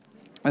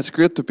It's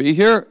great to be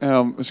here.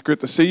 It's great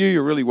to see you.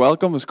 You're really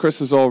welcome, as Chris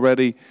has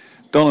already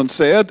done and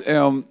said.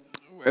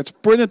 It's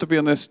brilliant to be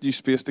in this new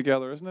space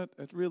together, isn't it?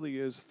 It really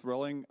is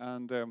thrilling,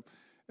 and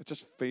it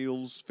just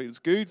feels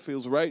good,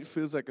 feels right,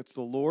 feels like it's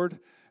the Lord.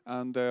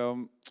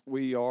 And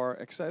we are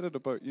excited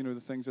about the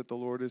things that the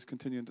Lord is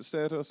continuing to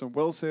say to us and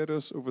will say to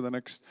us over the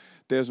next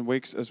days and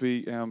weeks as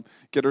we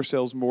get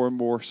ourselves more and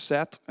more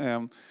set.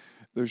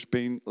 There's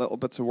been little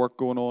bits of work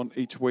going on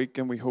each week,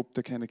 and we hope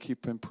to kind of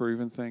keep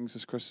improving things,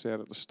 as Chris said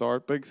at the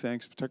start. Big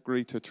thanks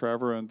particularly to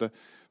Trevor and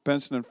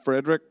Benson and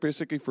Frederick,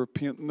 basically, for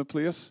painting the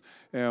place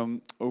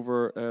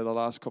over the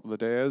last couple of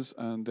days,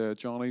 and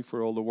Johnny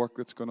for all the work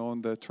that's gone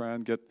on to try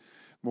and get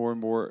more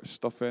and more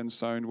stuff in,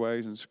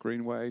 sound-wise and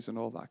screen-wise and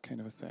all that kind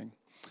of a thing.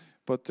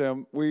 But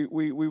we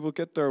will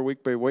get there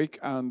week by week,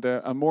 and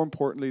more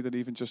importantly than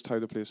even just how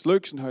the place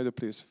looks and how the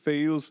place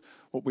feels,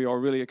 what we are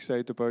really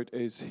excited about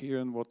is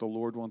hearing what the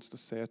Lord wants to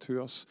say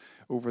to us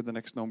over the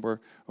next number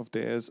of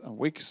days and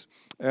weeks.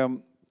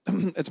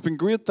 It's been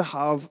great to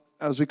have,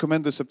 as we come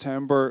into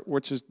September,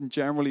 which is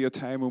generally a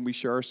time when we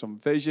share some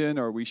vision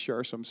or we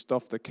share some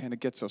stuff that kind of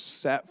gets us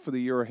set for the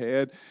year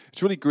ahead.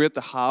 It's really great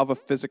to have a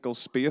physical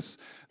space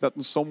that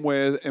in some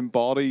way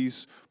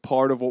embodies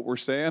part of what we're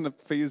saying. It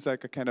feels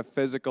like a kind of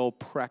physical,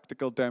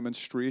 practical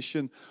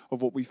demonstration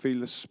of what we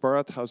feel the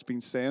Spirit has been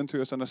saying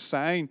to us, and a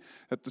sign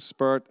that the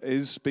Spirit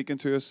is speaking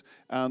to us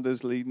and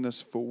is leading us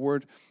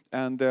forward.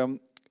 And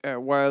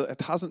while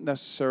it hasn't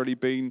necessarily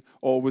been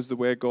always the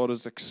way God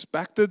has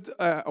expected,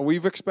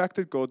 we've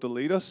expected God to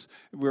lead us,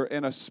 we're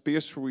in a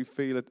space where we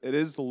feel it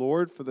is the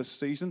Lord for this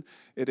season.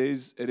 It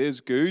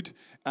is good,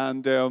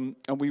 and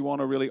we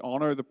want to really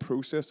honor the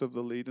process of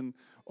the leading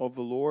of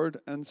the Lord.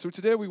 And so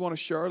today we want to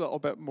share a little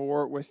bit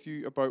more with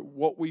you about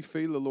what we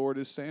feel the Lord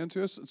is saying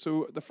to us. And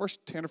so the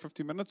first 10 or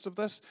 15 minutes of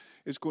this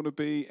is going to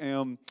be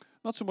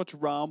not so much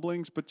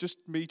ramblings, but just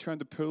me trying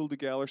to pull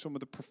together some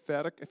of the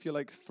prophetic, if you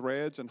like,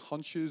 threads and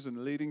hunches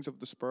and leadings of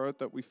the Spirit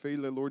that we feel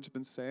the Lord's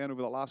been saying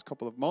over the last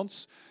couple of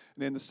months.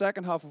 And then the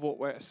second half of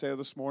what I say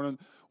this morning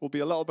will be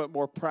a little bit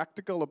more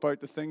practical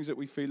about the things that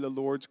we feel the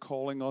Lord's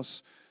calling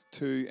us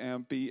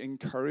to be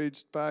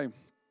encouraged by.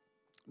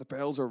 The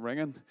bells are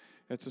ringing.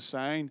 It's a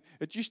sign.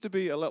 It used to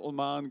be a little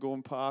man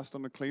going past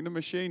on a cleaning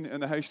machine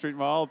in the High Street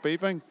Mall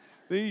beeping.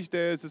 These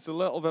days, it's a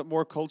little bit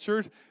more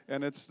cultured,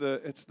 and it's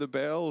the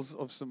bells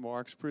of St.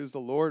 Mark's. Praise the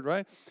Lord,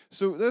 right?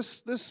 So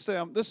this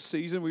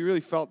season, we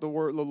really felt the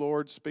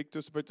Lord speak to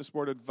us about this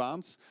word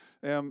advance,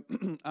 and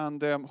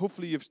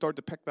hopefully you've started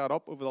to pick that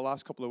up over the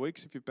last couple of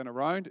weeks. If you've been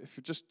around, if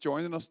you're just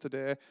joining us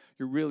today,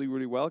 you're really,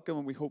 really welcome,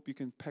 and we hope you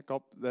can pick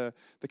up the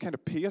kind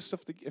of pace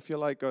of if you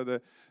like, or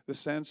the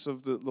sense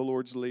of the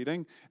Lord's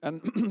leading.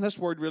 And this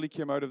word really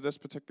came out of this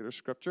particular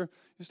scripture.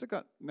 You stick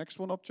that next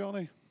one up,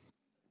 Johnny.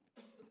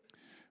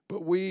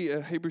 But we,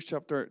 Hebrews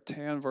chapter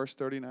 10, verse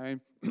 39,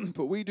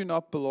 but we do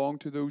not belong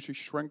to those who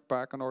shrink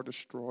back and are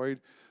destroyed,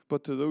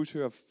 but to those who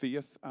have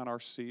faith and are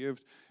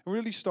saved. And we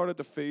really started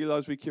to feel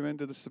as we came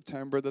into the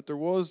September that there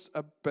was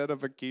a bit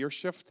of a gear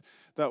shift,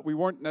 that we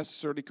weren't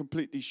necessarily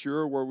completely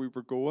sure where we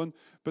were going,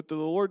 but the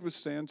Lord was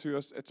saying to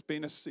us, it's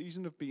been a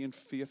season of being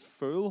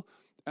faithful,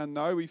 and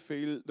now we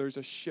feel there's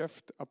a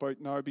shift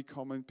about now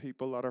becoming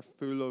people that are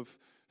full of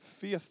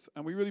faith.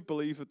 And we really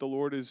believe that the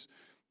Lord is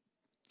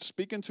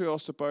speaking to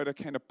us about a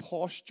kind of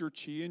posture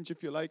change,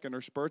 if you like, in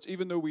our spirits.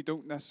 Even though we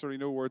don't necessarily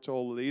know where it's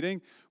all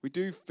leading, we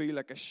do feel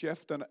like a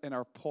shift in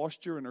our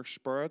posture, in our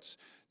spirits,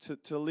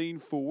 to lean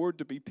forward,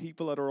 to be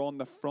people that are on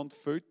the front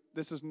foot.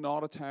 This is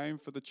not a time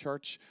for the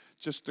church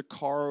just to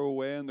cower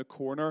away in the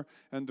corner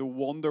and to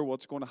wonder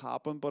what's going to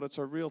happen, but it's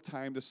a real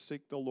time to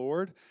seek the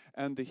Lord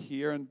and to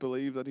hear and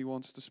believe that He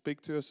wants to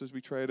speak to us as we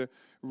try to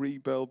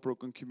rebuild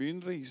broken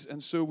communities.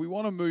 And so we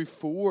want to move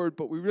forward,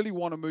 but we really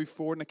want to move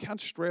forward, and I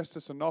can't stress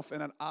this enough,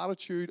 in an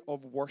attitude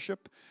of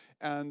worship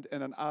and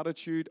in an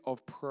attitude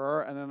of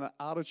prayer and in an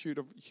attitude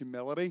of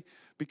humility,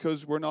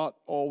 because we're not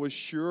always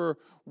sure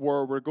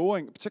where we're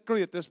going,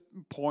 particularly at this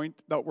point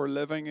that we're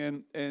living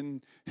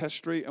in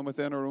history and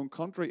within our own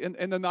country.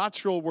 In the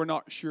natural, we're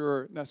not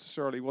sure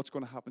necessarily what's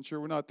going to happen. Sure,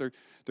 we're not. There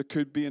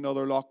could be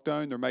another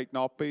lockdown. There might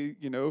not be,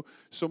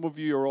 Some of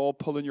you are all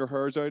pulling your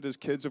hairs out as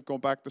kids have gone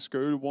back to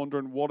school,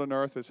 wondering what on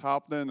earth is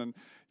happening, and,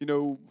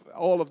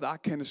 all of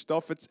that kind of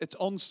stuff. It's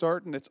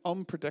uncertain, it's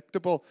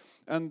unpredictable,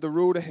 and the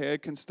road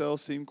ahead can still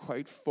seem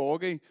quite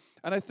foggy.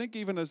 And I think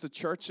even as the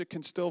church, it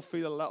can still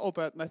feel a little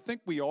bit, and I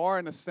think we are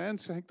in a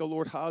sense. I think the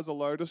Lord has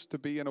allowed us to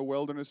be in a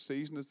wilderness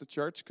season as the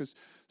church, because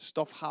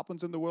stuff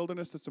happens in the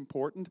wilderness that's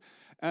important.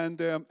 And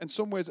in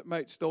some ways, it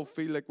might still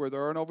feel like we're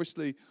there. And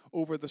obviously,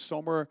 over the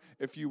summer,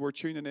 if you were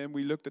tuning in,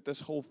 we looked at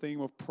this whole theme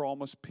of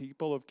promised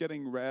people, of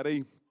getting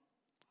ready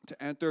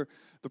to enter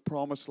the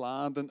promised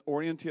land and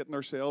orientating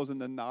ourselves in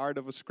the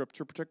narrative of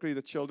Scripture, particularly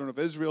the children of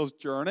Israel's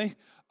journey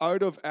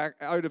out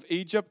of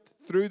Egypt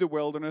through the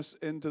wilderness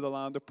into the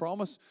land of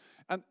promise.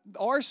 And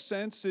our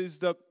sense is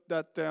that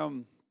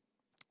the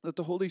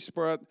Holy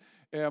Spirit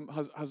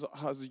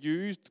has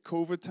used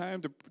COVID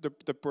time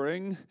to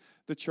bring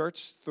the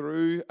church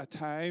through a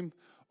time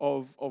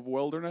of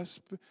wilderness,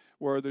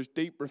 where there's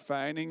deep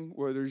refining,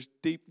 where there's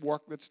deep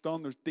work that's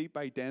done, there's deep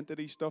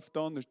identity stuff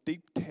done, there's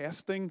deep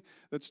testing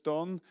that's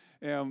done.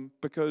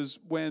 Because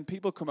when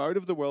people come out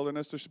of the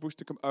wilderness, they're supposed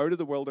to come out of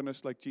the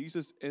wilderness like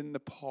Jesus in the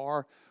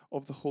power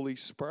of the Holy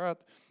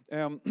Spirit.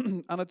 And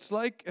it's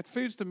like, it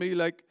feels to me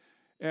like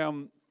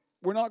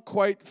we're not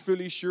quite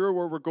fully sure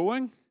where we're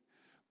going,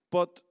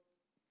 but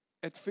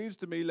it feels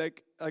to me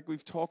like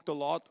we've talked a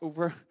lot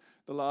over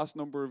the last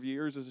number of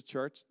years as a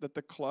church, that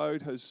the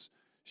cloud has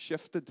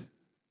shifted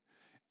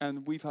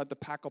and we've had to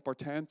pack up our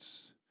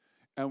tents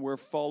and we're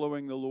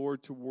following the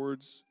Lord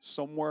towards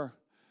somewhere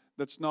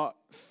that's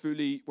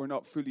we're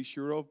not fully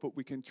sure of, but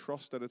we can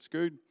trust that it's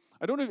good.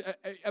 I don't know.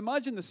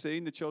 Imagine the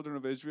scene, the children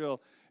of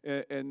Israel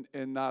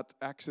in that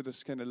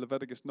Exodus, kind of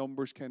Leviticus,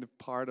 Numbers kind of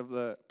part of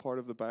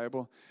the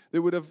Bible. They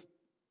would have,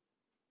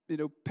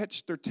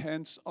 pitched their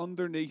tents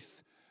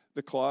underneath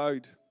the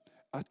cloud,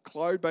 a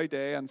cloud by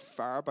day and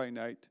fire by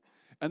night,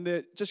 and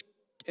they just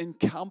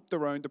encamped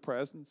around the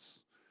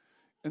presence.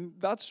 And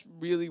that's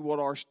really what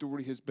our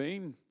story has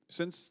been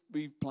since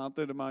we've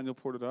planted Emmanuel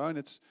Portadown.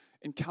 It's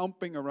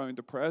encamping around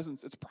the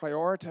presence. It's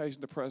prioritizing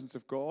the presence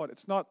of God.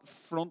 It's not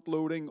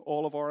front-loading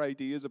all of our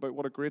ideas about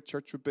what a great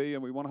church would be,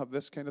 and we want to have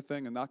this kind of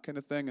thing and that kind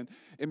of thing, and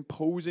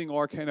imposing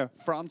our kind of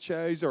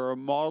franchise or a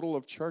model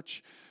of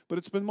church. But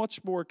it's been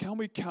much more, can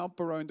we camp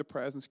around the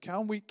presence?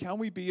 Can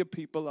we be a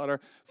people that are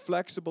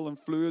flexible and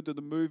fluid to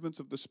the movements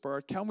of the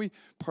Spirit? Can we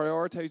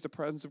prioritize the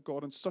presence of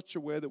God in such a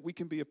way that we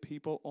can be a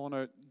people on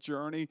a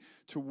journey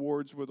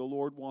towards where the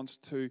Lord wants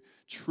to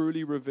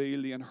truly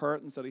reveal the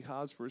inheritance that He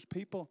has for His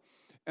people?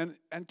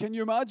 And can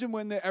you imagine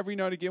when every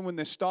now and again when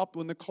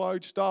the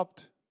cloud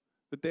stopped,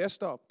 that they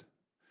stopped?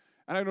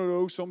 And I don't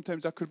know,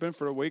 sometimes that could have been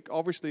for a week.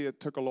 Obviously,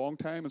 it took a long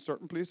time in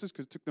certain places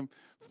because it took them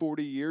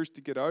 40 years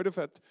to get out of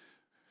it.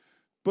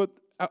 But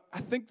I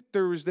think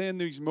there was then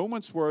these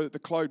moments where the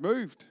cloud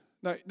moved.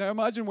 Now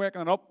imagine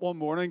waking up one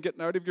morning,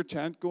 getting out of your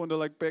tent, going to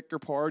like bake your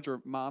porridge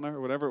or manna or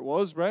whatever it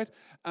was, right?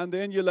 And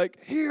then you're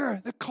like, here,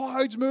 the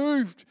clouds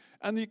moved.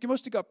 And you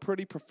must have got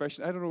pretty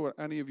proficient. I don't know what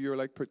any of you are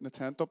like putting a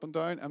tent up and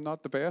down. I'm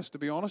not the best, to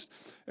be honest.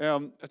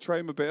 I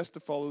try my best to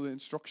follow the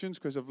instructions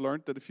because I've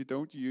learned that if you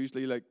don't, you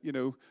usually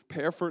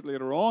pay for it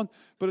later on.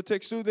 But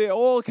so they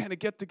all kind of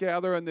get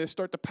together and they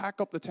start to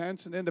pack up the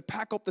tents, and then they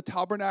pack up the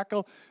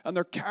tabernacle, and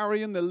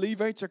the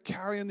Levites are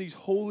carrying these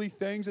holy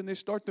things, and they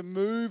start to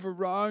move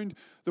around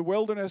the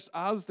wilderness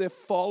as they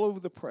follow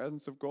the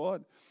presence of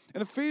God.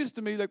 And it feels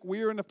to me like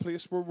we're in a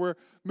place where we're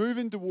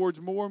moving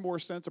towards more and more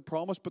sense of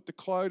promise, but the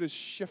cloud has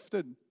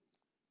shifted,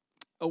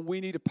 and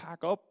we need to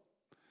pack up.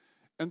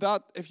 And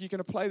that, if you can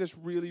apply this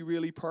really,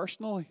 really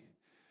personally,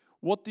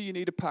 what do you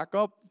need to pack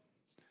up?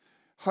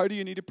 How do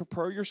you need to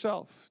prepare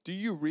yourself? Do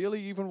you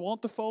really even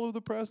want to follow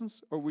the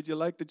presence, or would you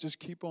like to just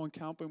keep on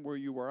camping where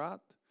you were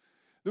at?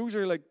 Those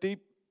are like deep,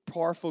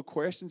 powerful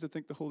questions I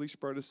think the Holy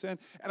Spirit is saying.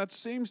 And it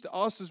seems to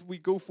us as we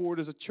go forward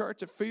as a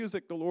church, it feels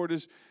like the Lord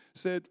has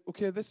said,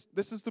 okay, this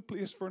is the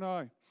place for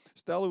now.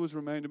 Stella was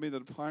reminding me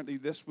that apparently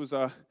this was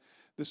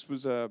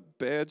a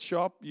bed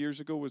shop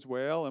years ago as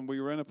well, and we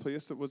were in a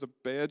place that was a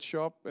bed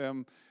shop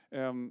in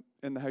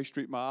the High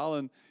Street Mall,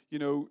 and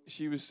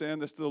she was saying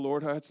this to the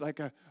Lord, how it's like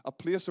a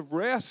place of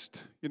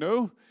rest,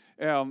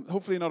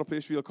 hopefully not a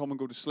place where you'll come and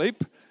go to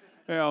sleep.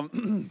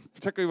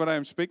 Particularly when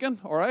I'm speaking,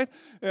 all right?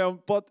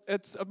 But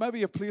it's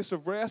maybe a place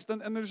of rest,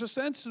 and there's a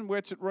sense in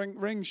which it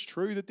rings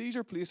true that these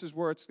are places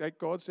where it's like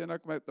God saying,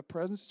 the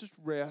presence is just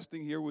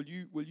resting here. Will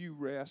you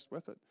rest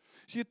with it?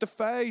 See, it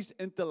defies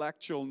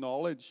intellectual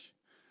knowledge,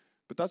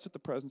 but that's what the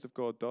presence of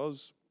God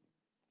does.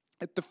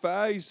 It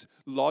defies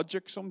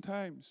logic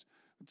sometimes,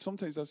 and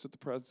sometimes that's what the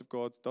presence of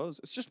God does.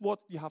 It's just what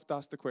you have to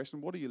ask the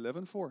question, what are you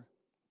living for?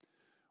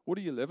 What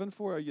are you living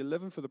for? Are you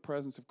living for the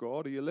presence of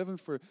God? Are you living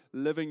for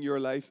living your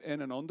life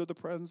in and under the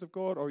presence of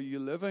God? Or are you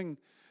living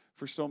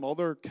for some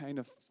other kind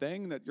of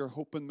thing that you're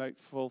hoping might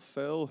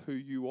fulfill who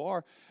you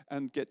are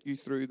and get you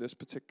through this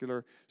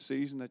particular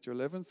season that you're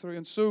living through?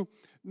 And so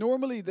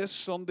normally this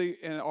Sunday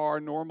in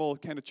our normal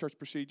kind of church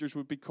procedures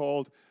would be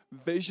called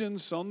Vision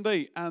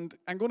Sunday. And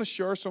I'm going to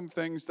share some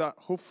things that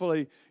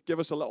hopefully give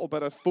us a little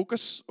bit of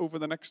focus over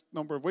the next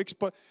number of weeks.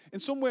 But in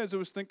some ways I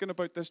was thinking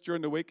about this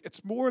during the week.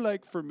 It's more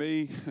like for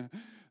me...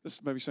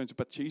 This maybe sounds a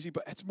bit cheesy,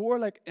 but it's more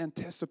like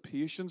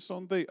Anticipation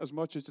Sunday as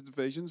much as it's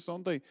Vision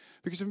Sunday.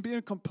 Because if I'm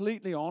being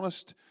completely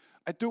honest,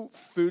 I don't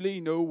fully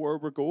know where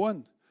we're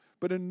going.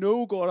 But I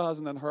know God has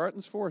an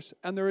inheritance for us.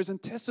 And there is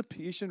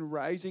anticipation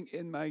rising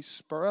in my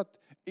spirit,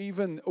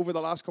 even over the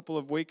last couple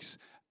of weeks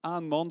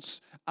and months.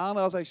 And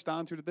as I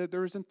stand here today,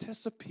 there is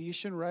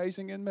anticipation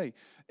rising in me.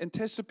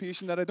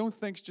 Anticipation that I don't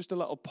think is just a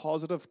little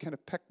positive kind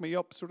of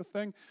pick-me-up sort of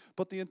thing,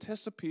 but the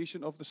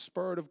anticipation of the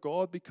Spirit of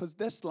God, because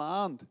this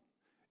land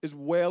is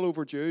well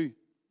overdue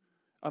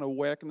an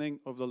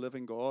awakening of the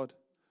living God.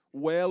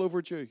 Well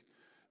overdue.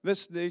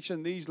 This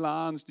nation, these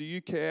lands, the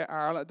UK,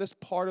 Ireland, this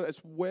part of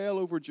it's well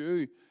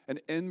overdue an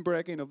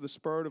inbreaking of the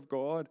Spirit of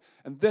God.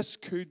 And this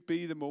could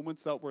be the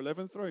moments that we're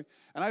living through.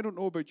 And I don't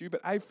know about you,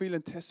 but I feel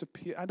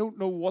anticipate. I don't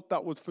know what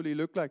that would fully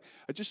look like.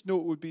 I just know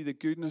it would be the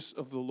goodness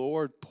of the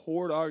Lord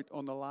poured out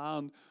on the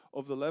land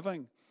of the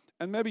living.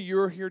 And maybe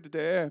you're here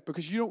today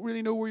because you don't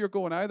really know where you're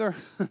going either,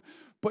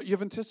 but you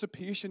have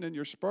anticipation in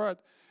your spirit.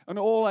 And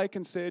all I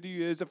can say to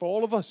you is if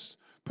all of us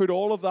put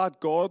all of that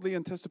godly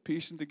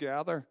anticipation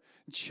together,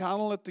 and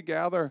channel it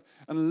together,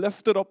 and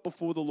lift it up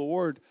before the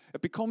Lord,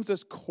 it becomes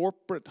this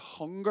corporate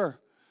hunger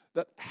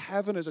that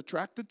heaven is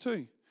attracted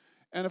to.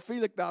 And I feel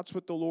like that's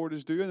what the Lord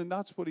is doing, and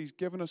that's what He's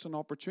given us an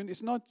opportunity.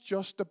 It's not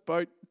just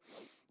about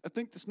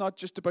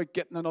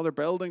getting another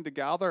building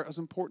together, as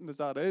important as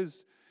that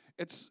is.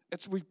 It's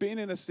we've been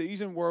in a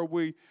season where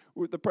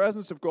with the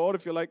presence of God,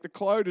 if you like, the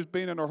cloud has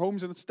been in our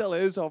homes, and it still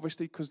is,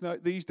 obviously, because now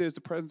these days the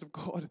presence of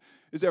God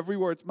is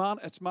everywhere. It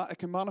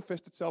can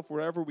manifest itself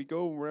wherever we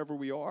go and wherever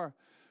we are.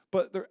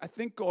 But I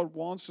think God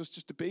wants us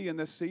just to be in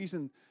this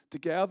season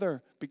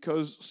together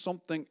because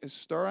something is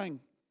stirring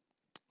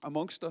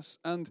amongst us.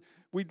 And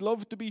we'd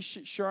love to be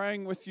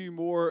sharing with you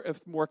more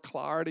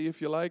clarity,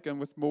 if you like, and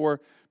with more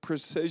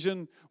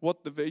precision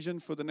what the vision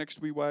for the next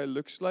wee while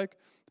looks like.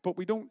 But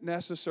we don't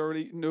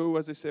necessarily know,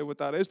 as I say, what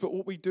that is. But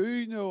what we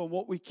do know and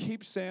what we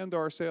keep saying to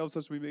ourselves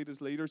as we meet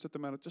as leaders at the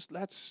minute,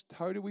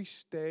 how do we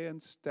stay in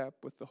step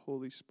with the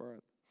Holy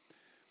Spirit?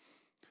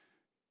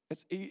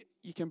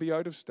 You can be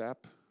out of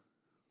step.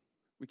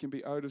 We can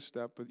be out of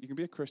step. You can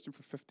be a Christian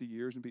for 50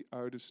 years and be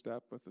out of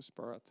step with the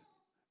Spirit.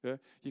 Yeah?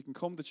 You can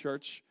come to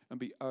church and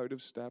be out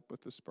of step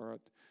with the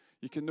Spirit.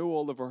 You can know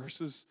all the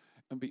verses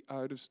and be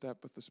out of step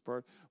with the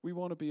Spirit. We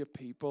want to be a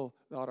people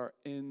that are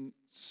in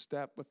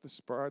step with the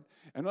Spirit.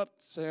 I'm not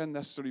saying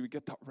necessarily we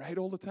get that right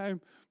all the time,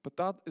 but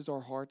that is our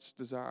heart's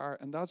desire,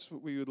 and that's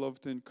what we would love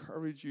to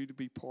encourage you to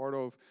be part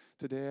of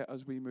today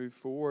as we move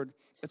forward.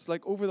 It's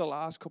like over the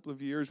last couple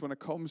of years, when it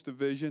comes to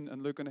vision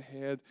and looking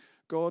ahead,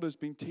 God has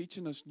been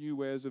teaching us new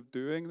ways of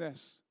doing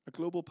this. A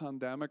global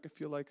pandemic, I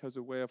feel like, has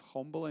a way of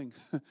humbling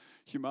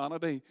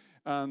humanity,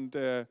 and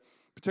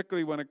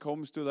particularly when it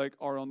comes to like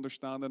our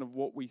understanding of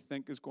what we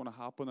think is going to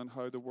happen and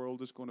how the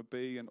world is going to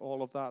be and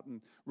all of that,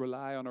 and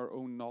rely on our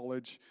own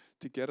knowledge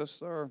to get us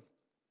there.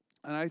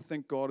 And I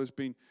think God has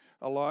been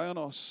allowing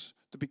us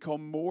to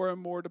become more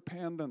and more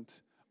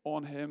dependent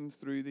on Him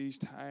through these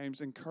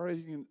times,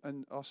 encouraging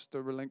us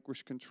to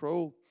relinquish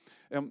control.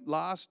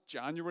 Last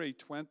January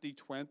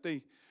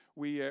 2020,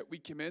 we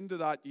came into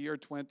that year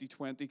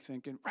 2020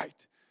 thinking,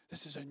 right,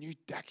 this is a new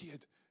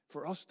decade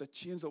for us to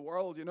change the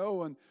world,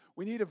 and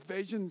we need a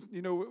vision.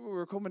 We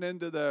were coming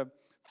into the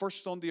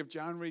first Sunday of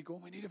January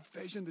going, we need a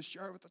vision to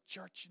share with the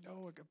church,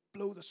 and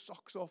blow the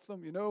socks off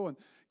them, and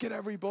get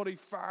everybody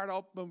fired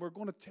up, and we're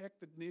going to take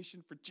the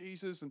nation for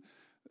Jesus. And,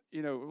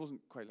 it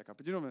wasn't quite like that,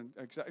 but I'm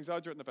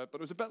exaggerating a bit, but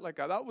it was a bit like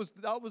that. That was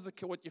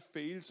what you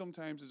feel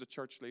sometimes as a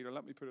church leader,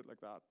 let me put it like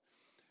that.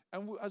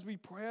 And as we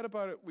prayed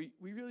about it, we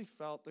really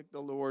felt like the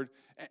Lord,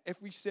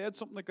 if we said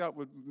something like that,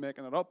 would be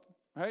making it up,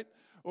 right?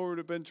 Or would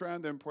have been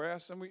trying to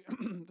impress. And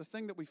the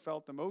thing that we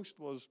felt the most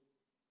was,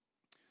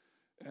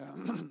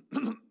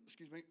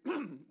 excuse me,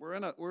 we're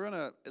in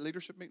a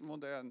leadership meeting one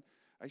day, and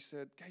I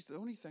said, guys, the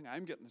only thing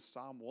I'm getting is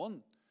Psalm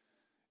 1.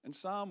 And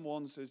Psalm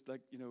 1 says,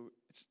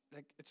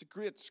 it's a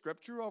great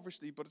scripture,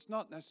 obviously, but it's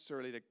not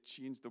necessarily like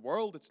change the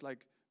world. It's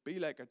like, be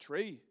like a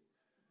tree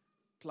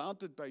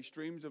planted by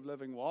streams of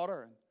living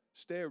water and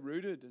stay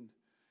rooted.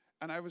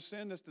 And I was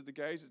saying this to the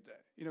guys,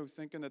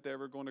 thinking that they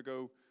were going to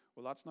go,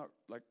 well, that's not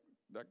like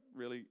that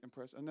really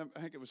impressive. And then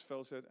I think it was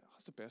Phil said,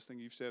 that's the best thing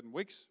you've said in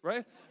weeks,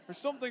 right? Or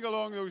something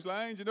along those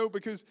lines,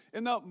 because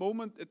in that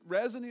moment it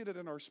resonated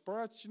in our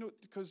spirits,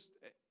 because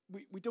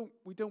we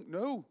don't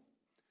know.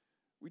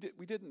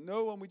 We didn't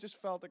know, and we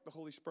just felt like the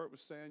Holy Spirit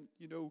was saying,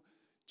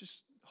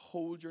 just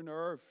hold your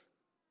nerve.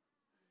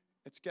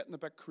 It's getting a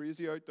bit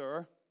crazy out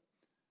there.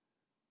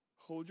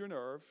 Hold your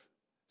nerve.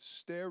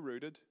 Stay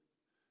rooted.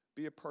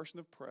 Be a person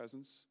of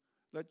presence.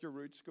 Let your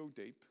roots go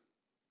deep.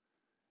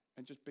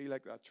 And just be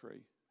like that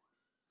tree.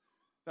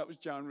 That was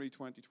January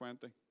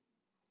 2020.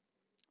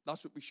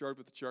 That's what we shared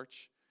with the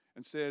church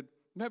and said,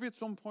 maybe at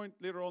some point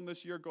later on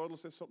this year, God will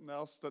say something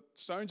else that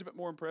sounds a bit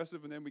more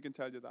impressive, and then we can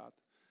tell you that.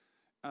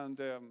 And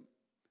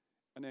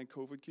then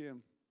COVID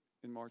came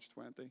in March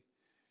 20.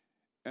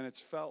 And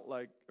it's felt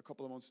like a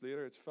couple of months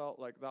later, it's felt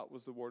like that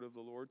was the word of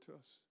the Lord to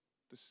us,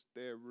 to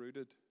stay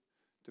rooted,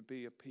 to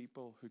be a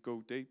people who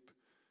go deep,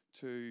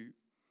 to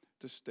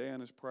stay in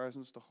His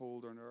presence, to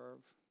hold our nerve,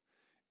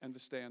 and to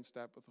stay in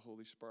step with the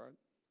Holy Spirit.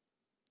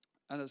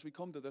 And as we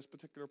come to this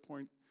particular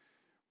point,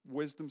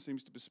 wisdom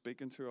seems to be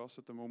speaking to us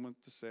at the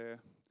moment to say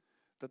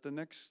that the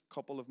next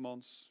couple of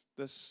months,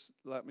 this,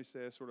 let me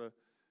say, sort of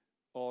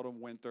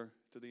autumn, winter,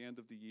 to the end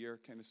of the year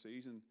kind of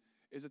season,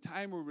 is a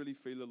time where we really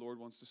feel the Lord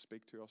wants to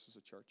speak to us as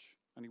a church.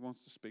 And He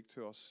wants to speak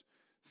to us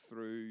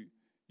through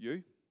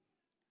you,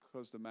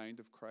 because the mind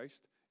of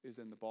Christ is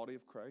in the body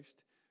of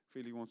Christ. I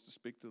feel He wants to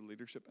speak to the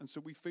leadership. And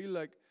so we feel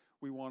like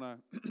we want to,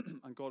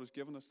 and God has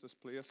given us this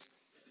place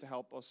to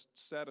help us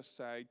set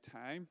aside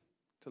time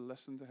to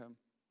listen to him,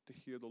 to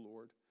hear the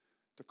Lord,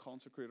 to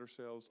consecrate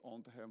ourselves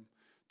unto him,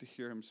 to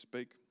hear him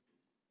speak.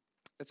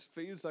 It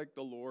feels like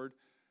the Lord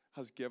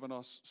has given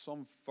us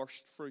some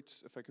first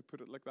fruits, if I could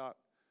put it like that,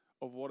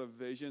 of what a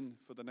vision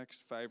for the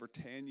next 5 or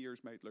 10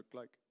 years might look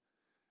like.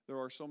 There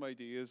are some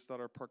ideas that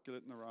are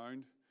percolating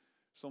around,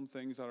 some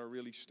things that are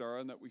really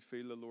stirring that we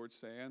feel the Lord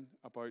saying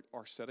about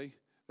our city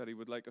that he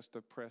would like us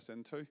to press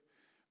into.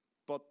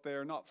 But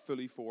they're not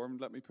fully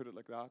formed, let me put it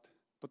like that.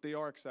 But they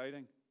are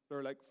exciting.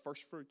 They're like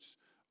first fruits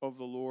of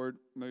the Lord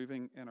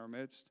moving in our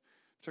midst.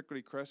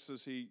 Particularly Chris,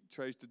 as he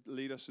tries to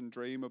lead us and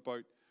dream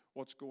about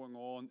what's going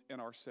on in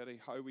our city,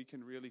 how we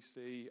can really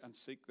see and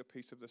seek the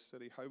peace of this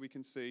city, how we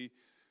can see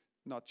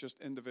not just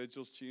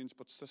individuals change,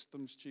 but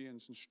systems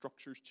change and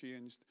structures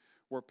changed,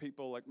 where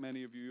people like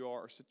many of you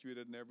are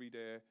situated in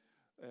everyday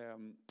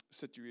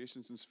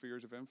situations and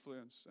spheres of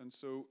influence. And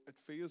so it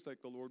feels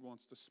like the Lord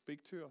wants to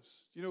speak to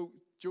us. You know,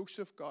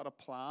 Joseph got a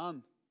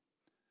plan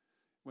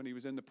when he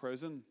was in the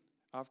prison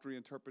after he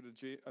interpreted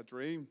a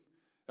dream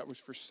that was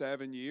for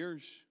 7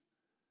 years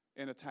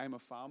in a time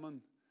of famine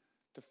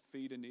to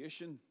feed a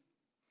nation.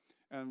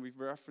 And we've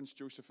referenced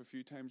Joseph a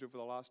few times over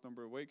the last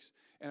number of weeks.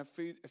 And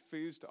it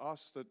feels to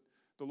us that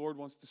the Lord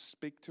wants to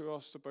speak to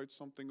us about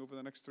something over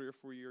the next 3 or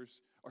 4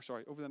 years,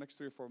 over the next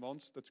 3 or 4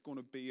 months that's going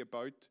to be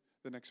about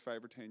the next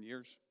 5 or 10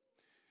 years.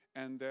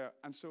 And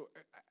so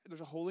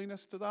there's a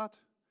holiness to that.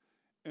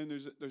 And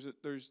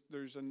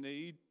there's a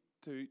need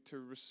to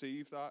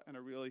receive that in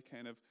a really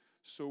kind of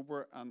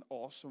sober and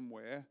awesome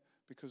way,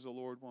 because the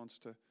Lord wants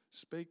to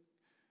speak.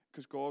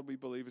 Because God, we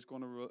believe, is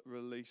going to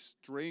release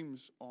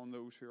dreams on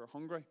those who are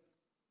hungry.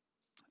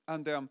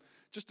 And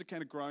just to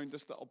kind of ground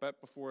this a little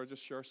bit before I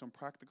just share some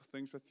practical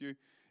things with you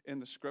in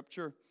the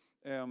scripture,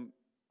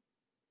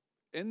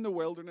 in the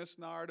wilderness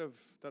narrative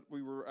that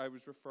I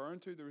was referring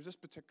to, there was this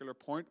particular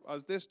point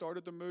as they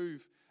started to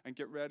move and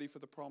get ready for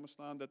the promised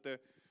land that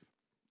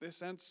they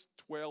sent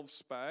 12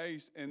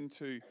 spies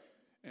into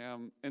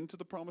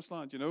the promised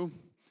land. You know,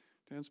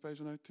 10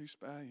 spies went out to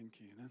spy in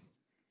Canaan.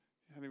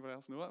 Anybody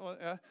else know that? Well,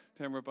 yeah,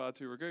 10 were bad,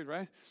 2 were good,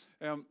 right?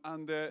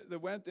 And they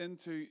went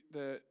into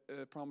the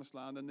promised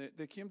land, and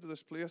they came to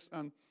this place.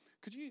 And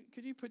could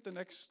you put the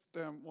next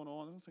one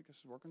on? I don't think this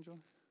is working,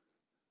 John.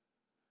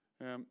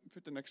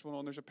 Put the next one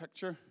on. There's a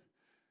picture.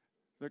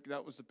 Look,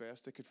 that was the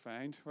best they could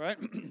find, right?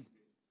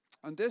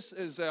 And this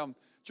is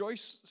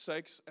Joyce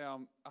Sykes.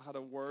 Had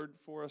a word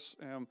for us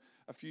a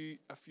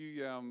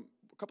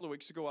couple of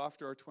weeks ago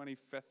after our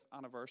 25th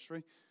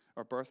anniversary.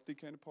 Our birthday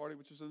kind of party,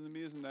 which was an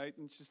amazing night,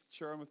 and she's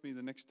sharing with me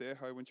the next day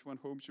how when she went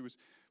home she was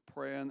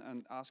praying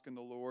and asking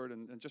the Lord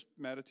and just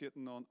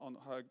meditating on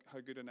how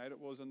good a night it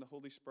was, and the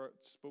Holy Spirit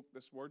spoke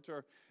this word to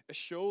her. A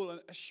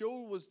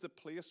shoal was the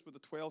place where the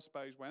 12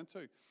 spies went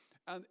to,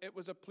 and it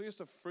was a place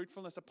of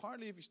fruitfulness.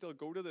 Apparently, if you still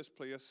go to this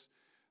place,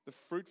 the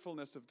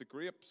fruitfulness of the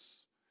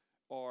grapes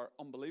are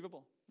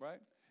unbelievable, right?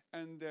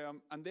 And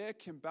they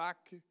came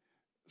back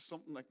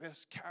something like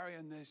this,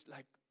 carrying this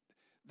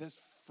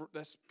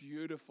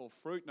beautiful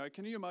fruit. Now,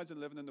 can you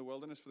imagine living in the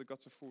wilderness for the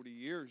guts of 40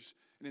 years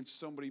and then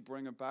somebody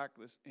bringing back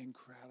this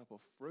incredible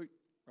fruit,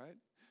 right?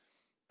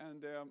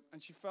 And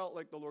she felt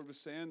like the Lord was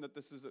saying that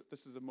this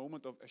is a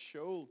moment of a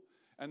shoal,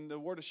 and the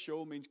word a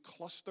shoal means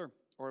cluster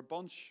or a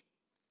bunch.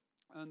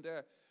 And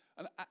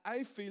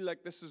I feel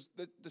like this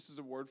is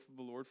a word from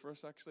the Lord for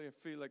us. Actually, I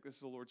feel like this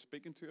is the Lord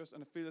speaking to us,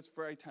 and I feel it's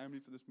very timely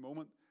for this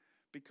moment,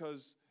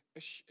 because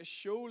a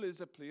shoal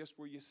is a place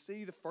where you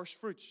see the first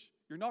fruits.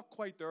 You're not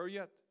quite there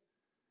yet,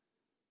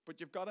 but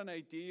you've got an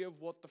idea of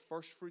what the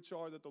first fruits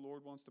are that the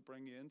Lord wants to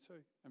bring you into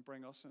and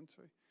bring us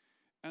into.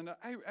 And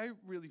I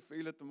really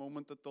feel at the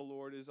moment that the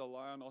Lord is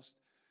allowing us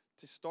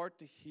to start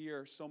to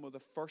hear some of the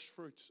first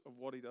fruits of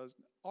what he does.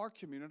 Our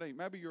community,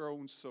 maybe your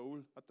own soul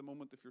at the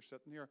moment if you're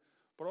sitting here,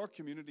 but our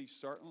community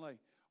certainly,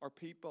 our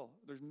people,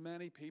 there's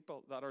many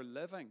people that are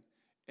living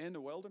in the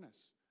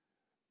wilderness.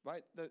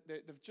 Right?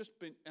 They've just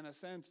been, in a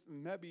sense,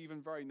 maybe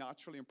even very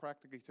naturally and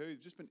practically too, they've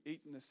just been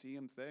eating the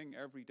same thing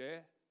every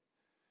day.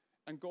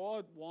 And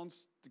God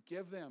wants to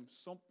give them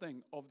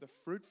something of the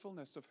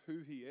fruitfulness of who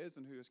he is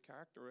and who his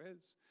character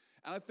is.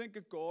 And I think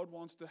that God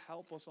wants to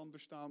help us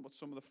understand what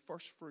some of the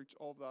first fruits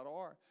of that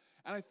are.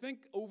 And I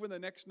think over the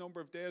next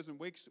number of days and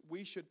weeks,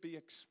 we should be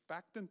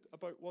expectant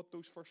about what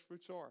those first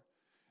fruits are.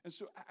 And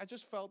so I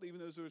just felt,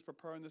 even as I was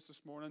preparing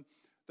this morning,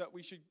 that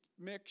we should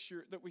make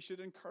sure that we should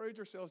encourage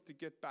ourselves to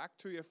get back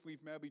to, if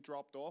we've maybe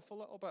dropped off a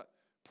little bit,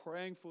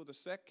 praying for the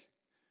sick.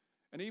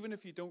 And even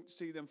if you don't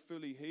see them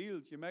fully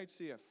healed, you might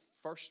see a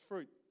first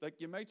fruit. Like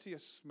you might see a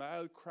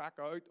smile crack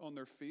out on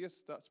their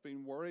face that's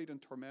been worried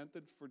and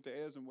tormented for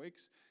days and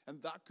weeks.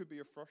 And that could be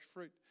a first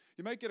fruit.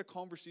 You might get a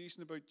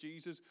conversation about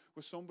Jesus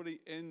with somebody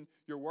in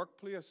your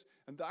workplace,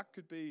 and that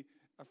could be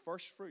a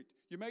first fruit.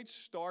 You might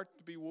start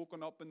to be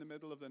woken up in the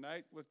middle of the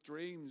night with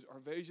dreams or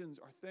visions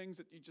or things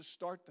that you just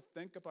start to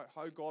think about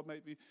how God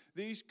might be.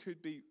 These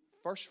could be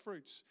first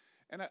fruits.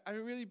 And I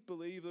really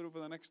believe that over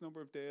the next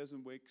number of days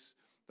and weeks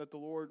that the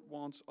Lord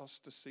wants us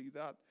to see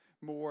that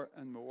more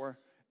and more.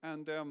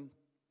 And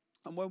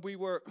And when we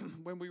were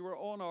when we were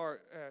on our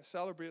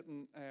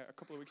celebrating a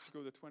couple of weeks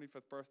ago the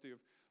 25th birthday of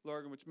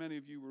Lurgan, which many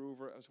of you were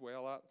over as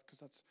well at, because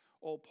that's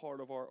all part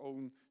of our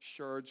own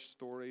shared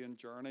story and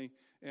journey.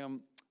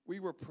 We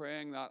were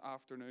praying that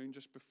afternoon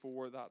just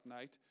before that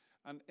night,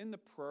 and in the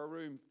prayer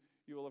room,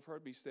 you will have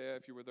heard me say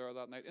if you were there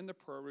that night, in the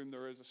prayer room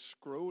there is a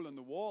scroll in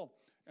the wall,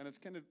 and it's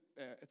kind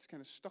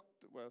of stuck,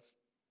 well, it's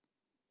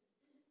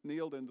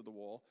nailed into the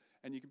wall,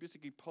 and you can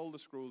basically pull the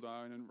scroll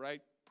down and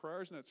write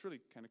prayers, and it's really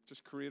kind of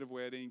just creative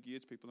way to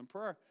engage people in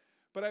prayer.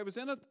 But I was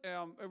in it,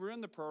 we were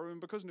in the prayer room,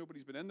 because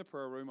nobody's been in the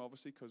prayer room,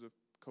 obviously, because of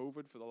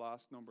COVID for the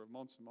last number of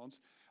months and months.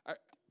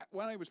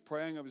 When I was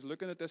praying, I was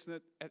looking at this,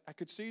 and I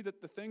could see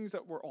that the things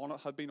that were on it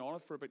had been on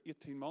it for about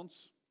 18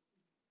 months.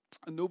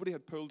 And nobody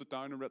had pulled it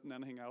down and written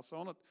anything else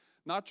on it.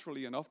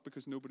 Naturally enough,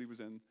 because nobody was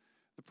in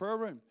the prayer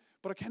room.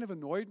 But it kind of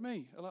annoyed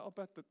me a little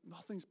bit that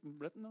nothing's been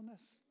written on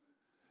this.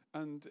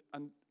 And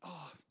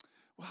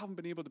we haven't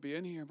been able to be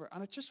in here.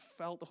 And I just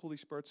felt the Holy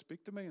Spirit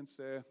speak to me and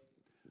say,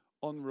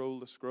 unroll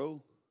the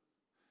scroll.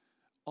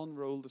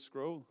 Unroll the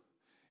scroll.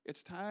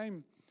 It's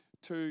time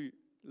to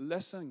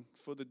listen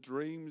for the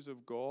dreams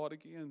of God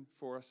again,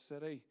 for a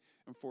city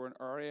and for an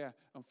area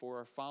and for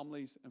our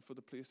families and for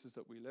the places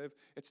that we live.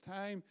 It's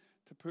time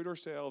to put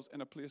ourselves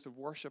in a place of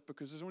worship,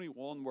 because there's only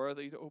one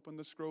worthy to open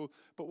the scroll.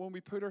 But when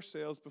we put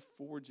ourselves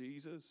before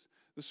Jesus,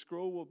 the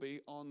scroll will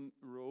be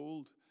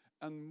unrolled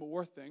and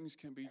more things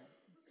can be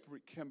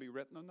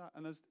written on that.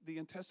 And as the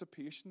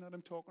anticipation that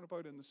I'm talking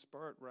about in the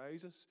Spirit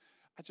rises,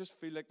 I just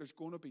feel like there's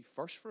going to be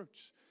first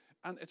fruits.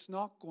 And it's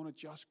not going to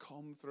just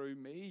come through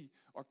me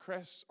or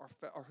Chris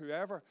or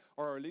whoever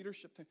or our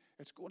leadership team.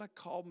 It's going to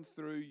come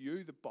through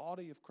you, the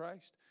body of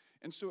Christ.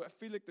 And so I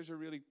feel like there's a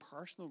really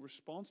personal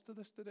response to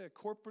this today,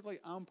 corporately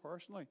and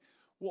personally.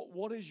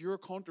 What is your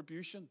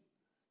contribution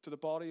to the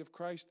body of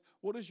Christ?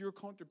 What is your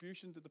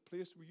contribution to the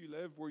place where you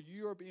live, where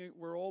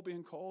we're all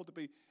being called to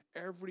be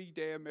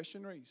everyday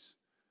missionaries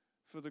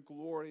for the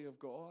glory of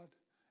God?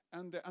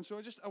 And so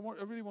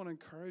I really want to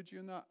encourage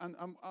you in that. And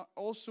I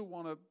also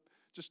want to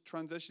just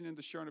transition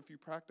into sharing a few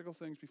practical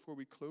things before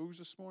we close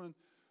this morning,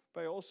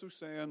 by also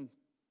saying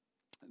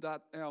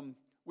that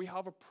we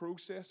have a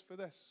process for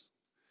this.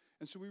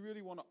 And so we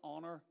really want to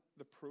honor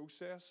the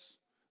process.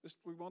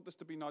 We want this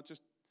to be not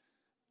just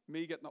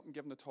me getting up and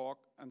giving a talk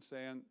and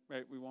saying,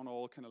 right, we want to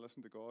all kind of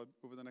listen to God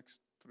over the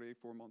next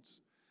 3-4 months.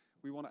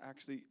 We want to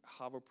actually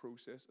have a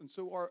process. And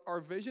so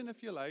our vision,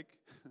 if you like,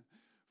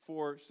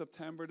 for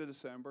September to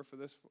December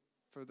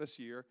for this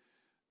year,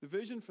 the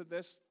vision for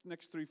this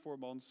next 3-4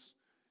 months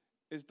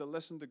is to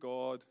listen to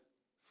God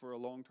for a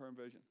long-term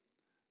vision,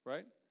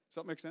 right? Does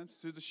that make sense?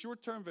 So the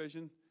short-term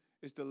vision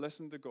is to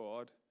listen to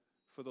God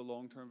for the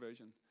long-term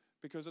vision.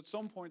 Because at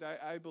some point,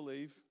 I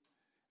believe,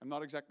 I'm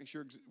not exactly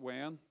sure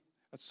when,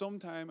 at some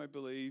time I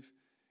believe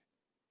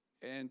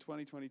in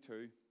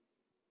 2022,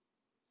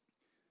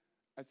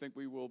 I think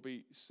we will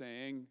be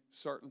saying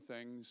certain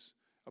things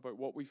about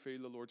what we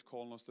feel the Lord's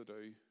calling us to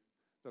do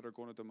that are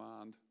going to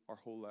demand our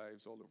whole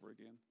lives all over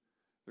again.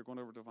 They're going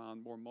to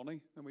demand more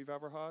money than we've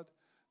ever had.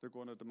 They're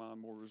going to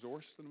demand more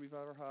resource than we've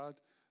ever had.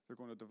 They're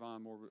going to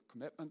demand more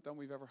commitment than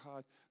we've ever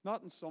had.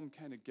 Not in some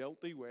kind of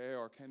guilty way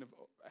or kind of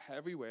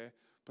heavy way,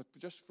 but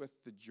just with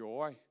the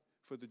joy,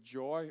 for the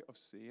joy of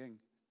seeing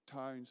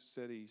towns,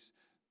 cities,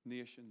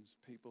 nations,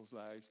 people's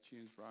lives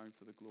changed around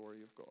for the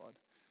glory of God.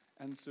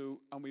 And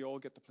we all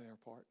get to play our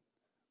part.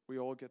 We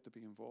all get to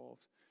be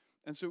involved.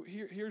 And so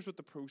here's what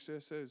the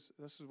process is.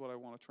 This is what I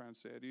want to try and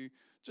say to you,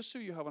 just so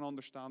you have an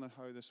understanding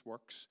how this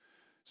works.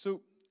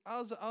 So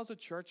as a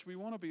church, we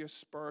want to be a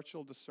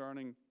spiritual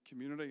discerning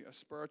community, a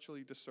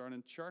spiritually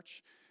discerning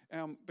church,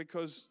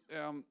 because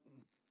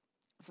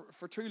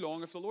for too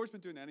long, if the Lord's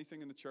been doing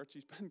anything in the church,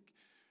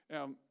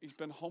 he's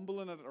been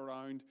humbling it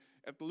around,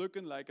 it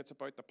looking like it's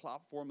about the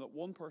platform that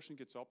one person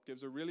gets up,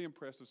 gives a really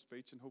impressive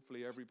speech, and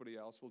hopefully everybody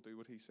else will do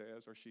what he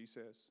says or she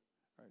says.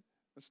 Right?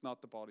 That's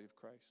not the body of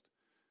Christ.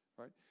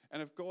 Right?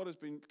 And if God has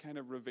been kind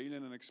of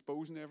revealing and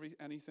exposing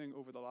anything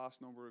over the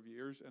last number of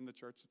years in the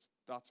church,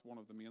 that's one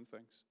of the main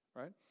things,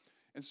 right?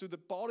 And so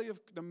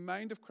the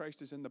mind of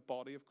Christ is in the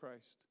body of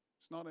Christ.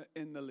 It's not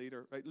in the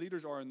leader, right?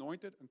 Leaders are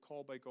anointed and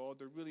called by God.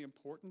 They're really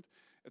important.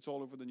 It's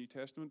all over the New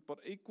Testament. But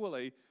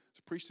equally, it's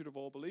a priesthood of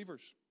all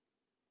believers.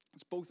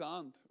 It's both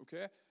and,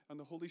 okay? And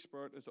the Holy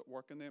Spirit is at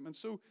work in them. And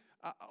so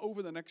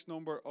over the next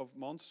number of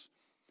months,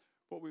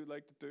 what we would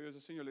like to do as a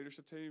senior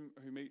leadership team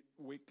who meet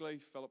weekly,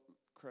 Philip,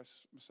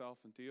 Chris, myself,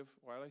 and Dave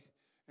Wiley,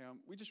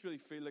 we just really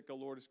feel like the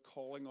Lord is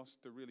calling us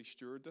to really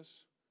steward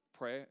this,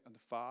 pray and to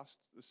fast,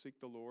 to seek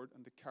the Lord,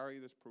 and to carry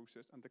this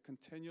process, and to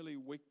continually,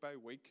 week by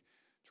week,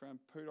 try and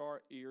put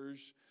our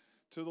ears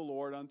to the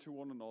Lord and to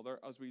one another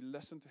as we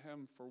listen to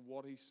him for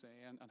what he's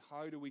saying, and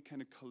how do we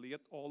kind of collate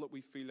all that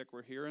we feel like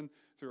we're hearing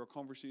through our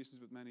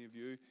conversations with many of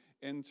you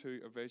into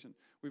a vision.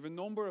 We have a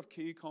number of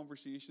key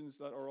conversations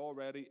that are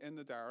already in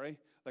the diary,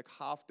 like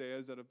half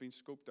days that have been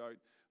scoped out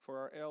for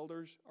our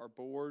elders, our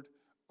board,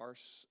 our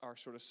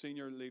sort of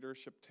senior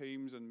leadership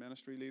teams and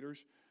ministry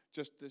leaders,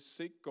 just to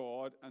seek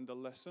God and to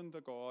listen to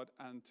God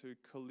and to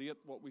collate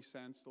what we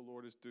sense the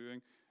Lord is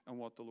doing and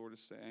what the Lord is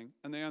saying.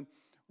 And then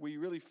we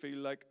really feel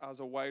like as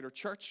a wider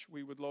church,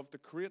 we would love to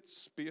create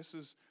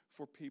spaces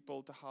for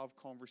people to have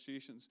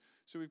conversations.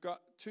 So we've got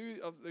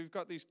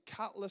these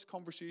catalyst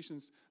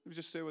conversations. Let me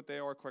just say what they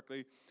are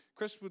quickly.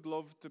 Chris would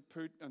love to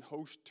put and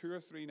host 2 or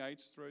 3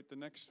 nights throughout the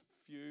next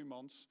few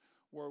months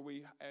where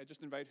we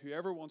just invite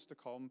whoever wants to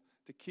come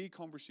to key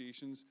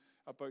conversations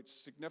about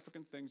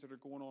significant things that are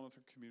going on in our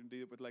community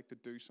that we'd like to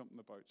do something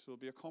about. So there'll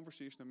be a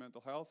conversation on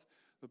mental health,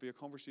 there'll be a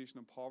conversation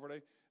on poverty,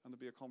 and there'll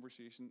be a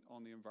conversation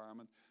on the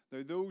environment.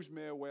 Now, those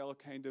may well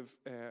kind of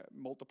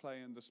multiply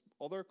in this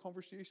other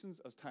conversations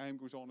as time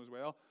goes on as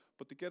well,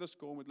 but to get us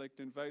going, we'd like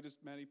to invite as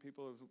many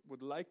people as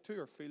would like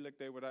to or feel like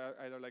they would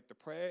either like to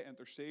pray,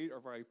 intercede, or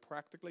very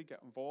practically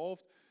get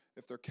involved.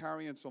 If they're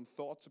carrying some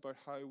thoughts about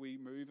how we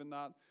move in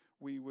that,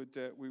 we would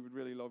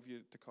really love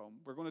you to come.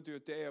 We're going to do a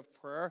day of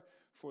prayer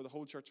for the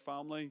whole church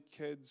family,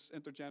 kids,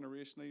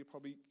 intergenerationally.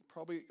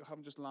 Probably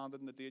haven't just landed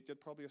in the date yet.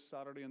 Probably a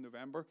Saturday in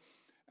November,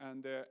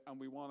 and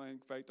we want to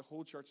invite the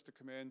whole church to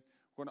come in.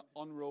 We're going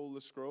to unroll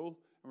the scroll,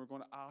 and we're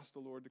going to ask the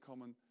Lord to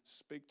come and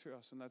speak to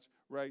us, and let's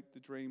write the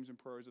dreams and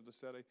prayers of the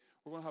city.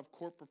 We're going to have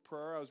corporate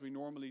prayer as we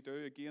normally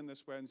do again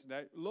this Wednesday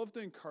night. Love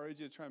to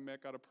encourage you to try and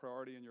make that a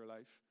priority in your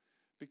life,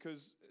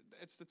 because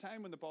it's the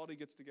time when the body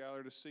gets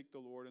together to seek the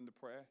Lord and to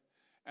pray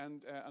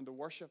and to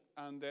worship.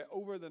 And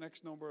over the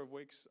next number of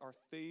weeks, our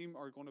theme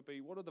are going to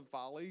be, what are the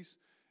valleys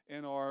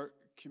in our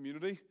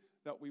community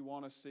that we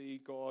want to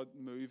see God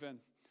move in?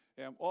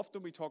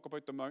 Often we talk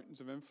about the mountains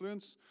of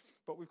influence,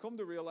 but we've come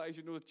to realize,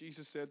 that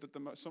Jesus said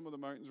that some of the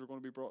mountains were going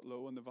to be brought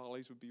low and the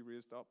valleys would be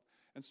raised up.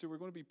 And so we're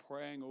going to be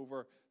praying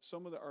over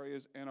some of the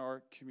areas in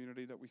our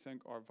community that we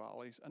think are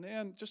valleys. And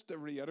then, just to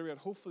reiterate,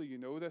 hopefully you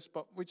know this,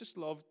 but we just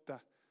love to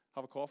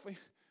have a coffee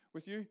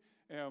with you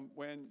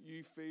when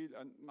you feel,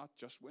 and not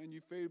just when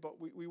you feel, but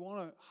we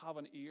want to have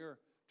an ear,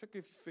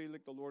 particularly if you feel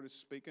like the Lord is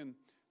speaking.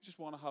 We just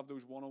want to have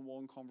those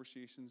one-on-one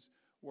conversations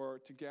where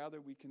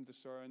together we can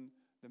discern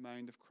the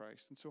mind of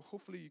Christ. And so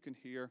hopefully you can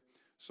hear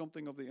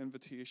something of the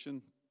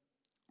invitation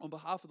on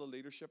behalf of the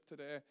leadership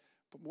today,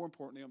 but more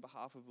importantly on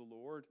behalf of the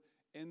Lord,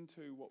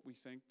 into what we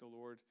think the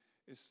Lord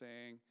is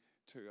saying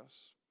to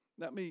us.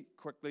 Let me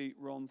quickly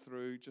run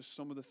through just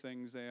some of the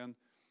things then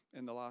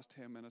in the last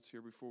 10 minutes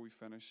here before we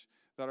finish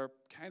that are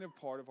kind of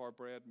part of our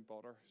bread and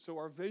butter. So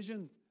our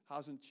vision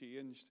hasn't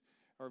changed.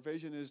 Our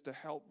vision is to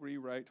help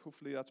rewrite,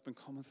 hopefully that's been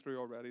coming through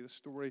already, the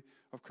story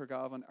of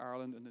Craigavon,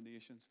 Ireland, and the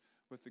nations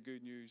with the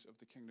good news of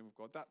the kingdom of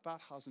God.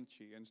 That hasn't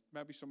changed.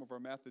 Maybe some of our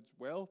methods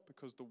will,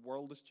 because the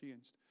world has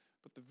changed,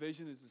 but the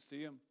vision is the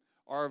same.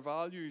 Our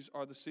values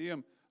are the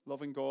same: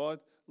 loving God,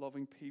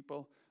 loving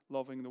people,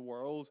 loving the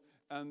world.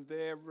 And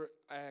they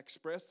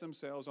express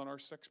themselves on our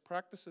 6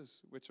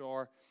 practices, which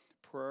are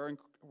prayer and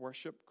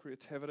worship,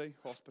 creativity,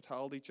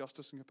 hospitality,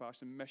 justice and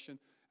compassion, mission,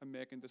 and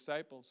making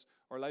disciples.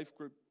 Our life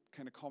group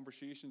kind of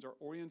conversations are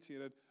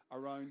orientated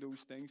around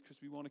those things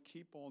because we want to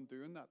keep on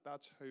doing that.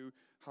 That's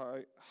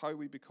how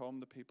we become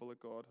the people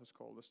that God has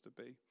called us to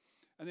be.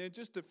 And then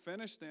just to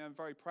finish then,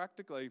 very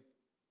practically,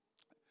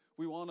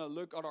 we want to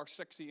look at our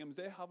 6 aims.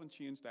 They haven't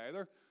changed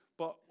either,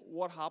 but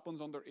what happens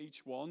under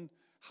each one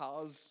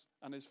has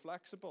and is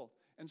flexible.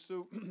 And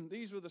so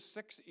these were the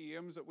 6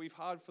 aims that we've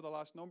had for the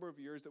last number of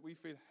years that we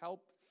feel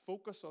help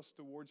focus us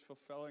towards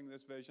fulfilling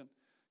this vision.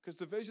 Because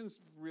the vision's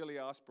really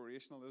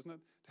aspirational, isn't it?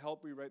 To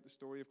help rewrite the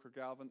story of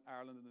Craigavon,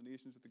 Ireland, and the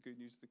nations with the good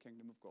news of the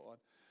kingdom of God.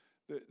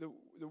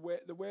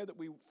 The way that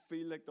we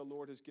feel like the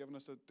Lord has given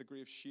us a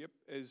degree of shape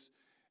is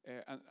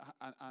and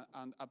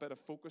a bit of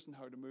focus on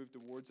how to move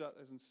towards that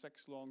is in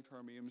 6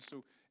 long-term aims.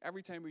 So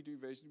every time we do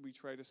vision, we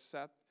try to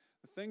set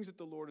the things that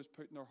the Lord has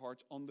put in our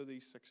hearts under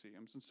these 6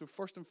 aims. And so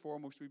first and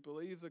foremost, we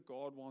believe that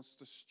God wants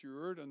to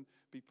steward and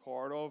be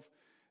part of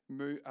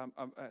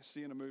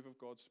seeing a move of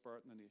God's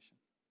Spirit in the nation.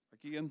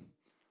 Again,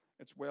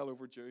 it's well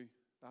overdue.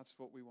 That's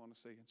what we want to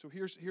see. And so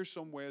here's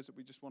some ways that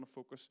we just want to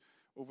focus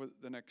over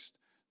the next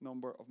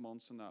number of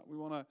months on that. We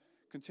want to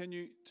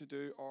continue to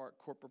do our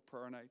corporate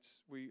prayer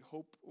nights. We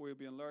hope we'll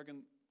be in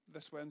Lurgan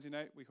this Wednesday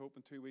night. We hope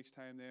in 2 weeks'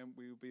 time then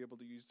we'll be able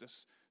to use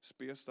this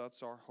space.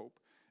 That's our hope.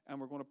 And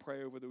we're going to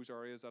pray over those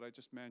areas that I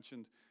just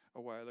mentioned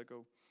a while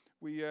ago.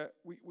 We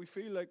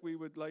feel like we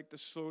would like to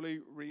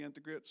slowly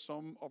reintegrate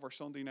some of our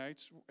Sunday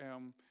nights.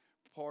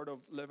 Part of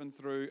living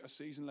through a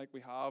season like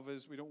we have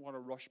is we don't want to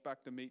rush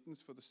back to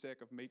meetings for the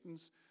sake of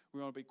meetings. We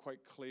want to be quite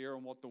clear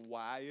on what the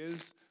why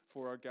is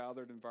for our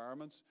gathered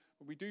environments.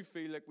 But we do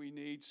feel like we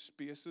need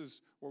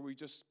spaces where we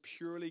just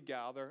purely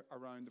gather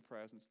around the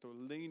presence, to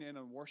lean in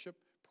on worship,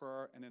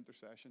 prayer, and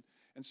intercession.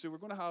 And so we're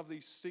going to have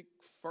these Seek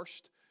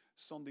First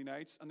Sunday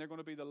nights, and they're going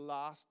to be the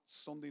last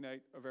Sunday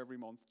night of every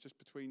month. Just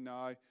between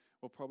now,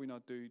 we'll probably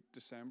not do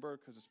December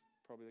because it's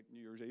probably like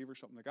New Year's Eve or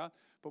something like that.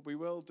 But we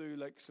will do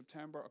like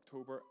September,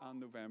 October, and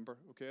November,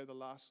 okay? The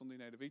last Sunday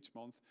night of each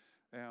month.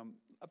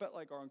 A bit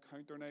like our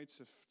encounter nights,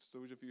 if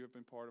those of you have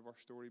been part of our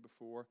story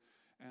before.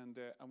 And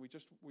we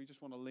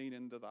just want to lean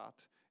into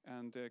that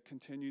and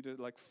continue to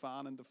like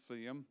fan into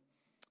flame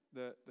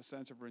the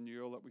sense of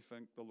renewal that we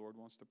think the Lord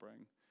wants to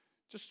bring.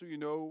 Just so you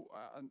know,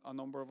 a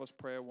number of us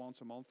pray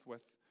once a month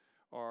with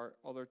our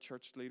other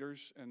church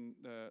leaders in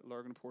the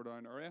Lurgan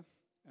Portadown area.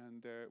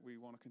 And we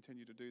want to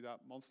continue to do that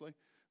monthly.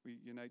 We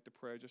unite to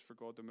pray just for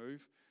God to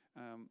move.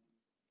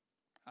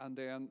 And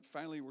then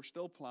finally, we're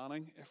still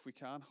planning, if we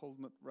can,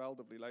 holding it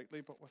relatively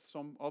lightly, but with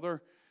some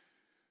other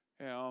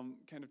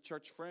kind of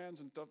church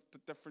friends and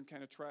different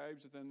kind of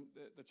tribes within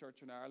the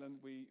church in Ireland.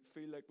 We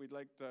feel like we'd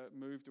like to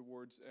move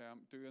towards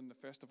doing the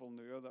Festival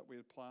Nua that we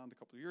had planned a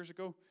couple of years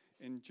ago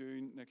in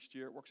June next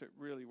year. It works out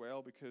really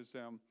well because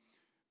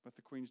with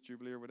the Queen's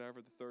Jubilee or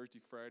whatever, the Thursday,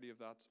 Friday of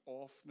that's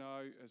off now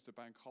is the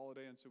bank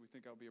holiday, and so we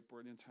think that'll be a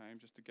brilliant time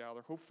just to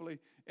gather, hopefully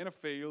in a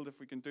field, if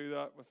we can do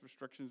that with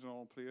restrictions and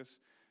all in place,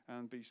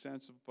 and be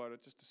sensible about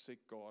it, just to seek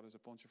God as a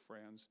bunch of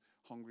friends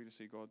hungry to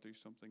see God do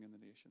something in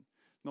the nation.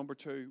 Number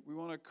 2, we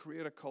want to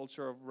create a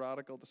culture of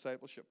radical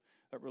discipleship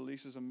that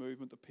releases a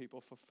movement of people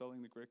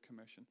fulfilling the Great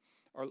Commission.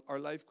 Our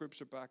life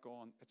groups are back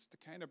on. It's the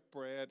kind of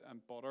bread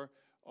and butter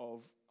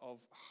of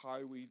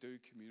how we do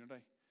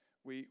community.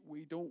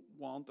 We don't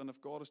want, and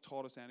if God has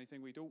taught us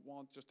anything, we don't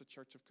want just a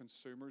church of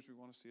consumers. We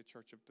want to see a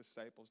church of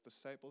disciples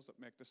that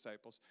make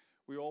disciples.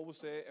 We always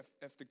say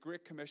if the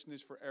Great Commission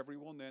is for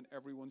everyone, then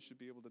everyone should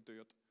be able to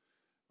do it.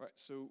 Right?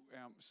 So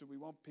we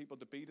want people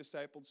to be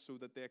disciples so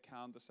that they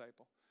can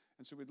disciple.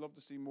 And so we'd love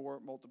to see more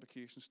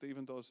multiplication.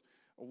 Stephen does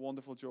a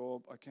wonderful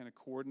job at kind of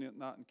coordinating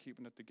that and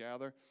keeping it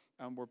together.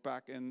 And we're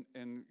back in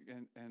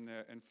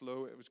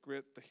flow. It was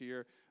great to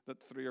hear that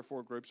 3 or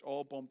 4 groups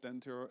all bumped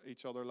into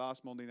each other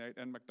last Monday night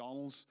in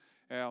McDonald's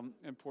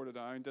in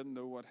Portadown. Didn't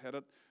know what hit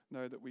it.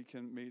 Now that we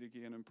can meet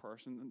again in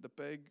person. And the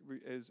big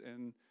is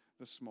in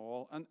the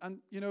small.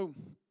 And you know,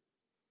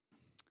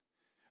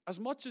 as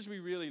much as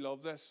we really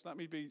love this, let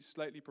me be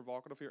slightly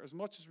provocative here. As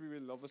much as we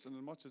really love this, and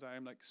as much as I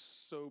am like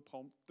so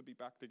pumped to be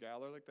back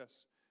together like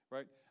this,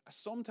 right? I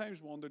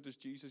sometimes wonder, does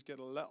Jesus get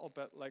a little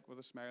bit like with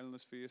a smile on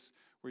his face,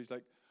 where he's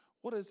like,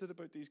 what is it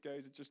about these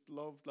guys that just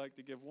love like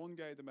to give one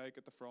guy the mic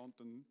at the front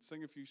and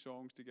sing a few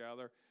songs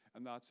together,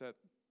 and that's it?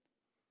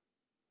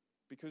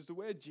 Because the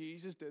way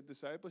Jesus did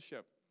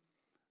discipleship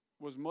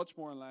was much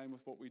more in line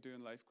with what we do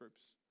in life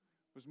groups.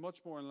 Was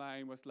much more in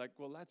line with like,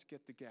 well, let's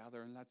get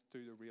together and let's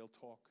do the real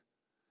talk.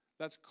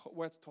 Let's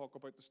talk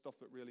about the stuff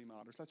that really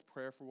matters. Let's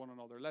pray for one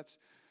another.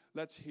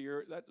 Let's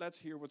hear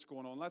what's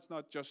going on. Let's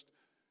not just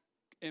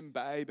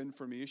imbibe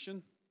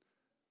information,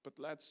 but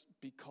let's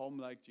become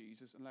like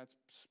Jesus, and let's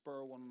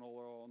spur one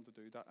another on to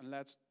do that. And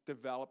let's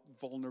develop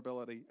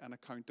vulnerability and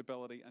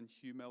accountability and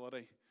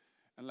humility.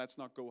 And let's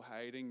not go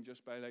hiding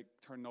just by like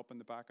turning up in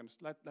the back. And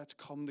let's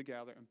come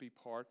together and be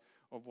part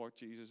of what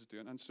Jesus is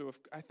doing. And so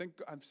I think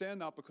I'm saying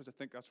that because I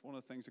think that's one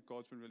of the things that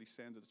God's been really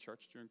saying to the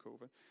church during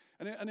COVID.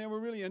 And then we're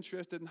really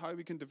interested in how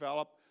we can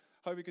develop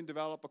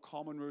a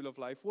common rule of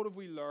life. What have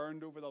we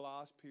learned over the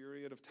last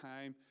period of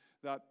time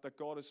that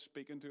God is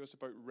speaking to us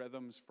about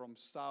rhythms, from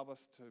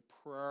Sabbath to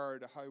prayer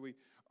to how we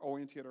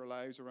orientate our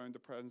lives around the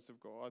presence of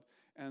God.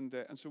 And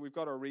so we've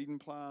got our reading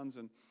plans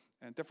and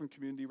different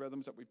community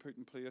rhythms that we put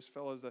in place.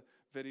 Phil has a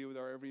video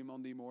there every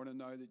Monday morning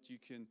now that you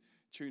can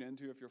tune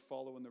into if you're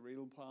following the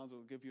reading plans.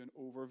 It'll give you an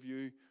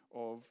overview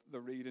of the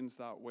readings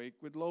that week.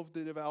 We'd love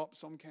to develop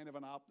some kind of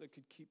an app that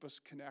could keep us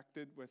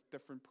connected with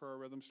different prayer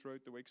rhythms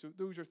throughout the week. So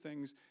those are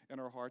things in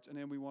our hearts. And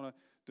then we want to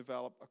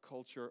develop a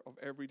culture of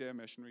everyday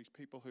missionaries,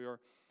 people who are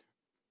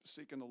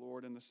seeking the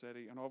Lord in the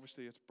city. And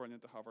obviously it's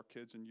brilliant to have our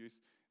kids and youth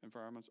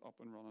environments up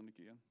and running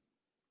again.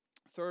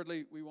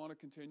 Thirdly, we want to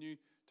continue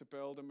to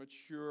build a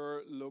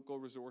mature local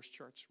resource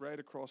church right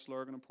across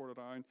Lurgan and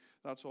Portadown.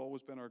 That's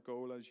always been our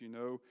goal, as you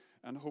know.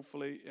 And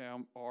hopefully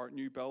our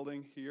new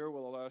building here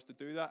will allow us to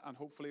do that. And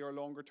hopefully our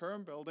longer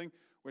term building,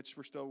 which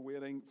we're still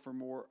waiting for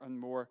more and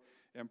more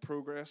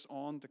progress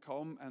on to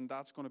come. And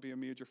that's going to be a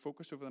major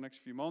focus over the next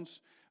few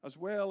months. As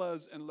well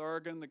as in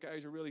Lurgan, the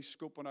guys are really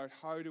scoping out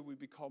how do we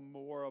become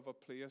more of a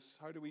place?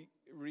 How do we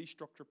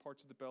restructure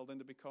parts of the building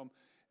to become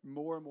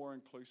more and more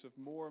inclusive,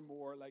 more and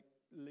more like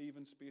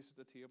leaving space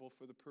at the table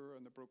for the poor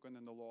and the broken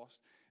and the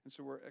lost. And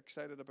so we're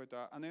excited about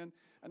that. And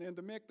then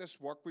to make this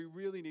work, we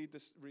really need to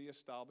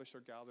reestablish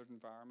our gathered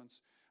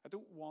environments. I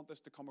don't want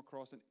this to come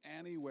across in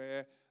any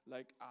way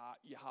like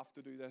you have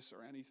to do this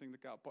or anything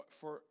like that. But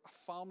for a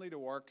family to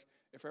work,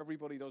 if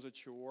everybody does a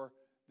chore,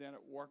 then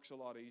it works a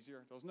lot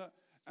easier, doesn't it?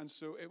 And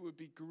so it would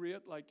be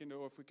great, like, you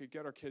know, if we could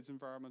get our kids'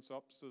 environments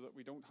up so that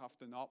we don't have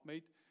to not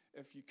meet.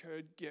 If you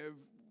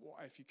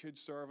could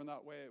serve in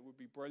that way, it would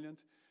be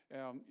brilliant.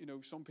 You know,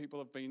 some people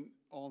have been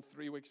on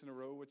 3 weeks in a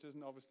row, which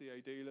isn't obviously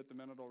ideal at the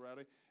minute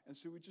already. And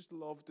so we just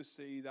love to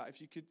see that. If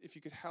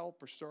you could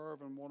help or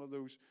serve in one of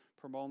those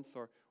per month,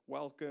 or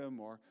welcome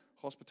or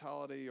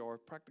hospitality or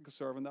practical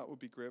serving, that would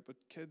be great. But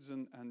kids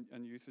and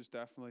youth is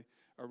definitely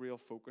a real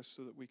focus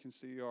so that we can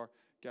see our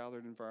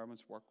gathered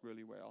environments work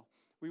really well.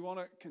 We want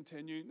to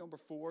continue, number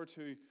 4,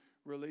 to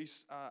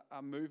release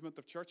a movement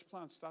of church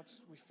plants.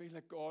 We feel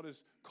like God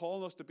is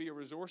calling us to be a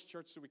resource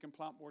church so we can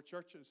plant more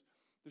churches.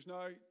 There's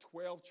now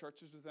 12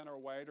 churches within our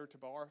wider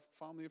Tabar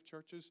family of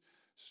churches,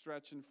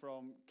 stretching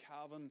from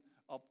Cavan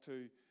up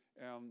to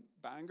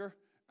Bangor.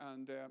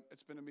 And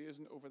it's been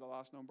amazing over the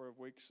last number of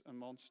weeks and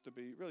months to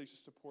be really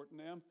just supporting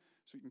them.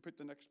 So you can put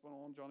the next one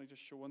on, Johnny,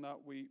 just showing that.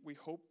 We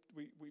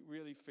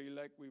really feel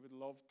like we would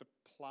love to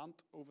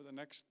plant over the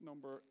next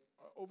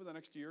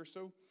year or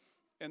so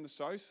in the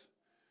south.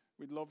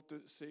 We'd love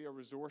to see a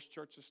resource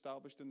church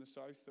established in the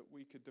south that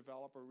we could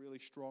develop a really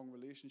strong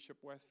relationship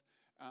with,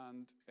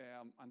 and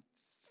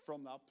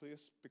from that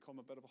place become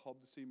a bit of a hub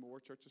to see more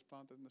churches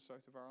planted in the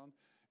south of Ireland.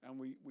 And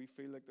we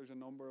feel like there's a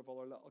number of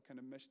other little kind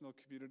of missional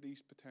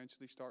communities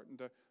potentially starting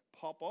to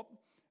pop up.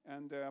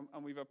 And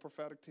we've a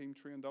prophetic team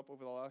trained up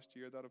over the last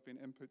year that have been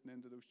inputting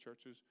into those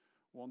churches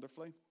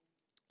wonderfully.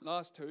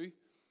 Last two,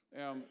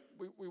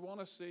 we want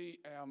to see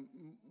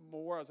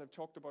more, as I've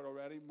talked about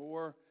already,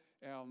 more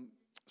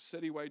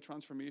citywide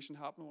transformation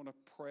happen. We want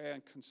to pray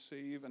and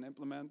conceive and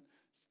implement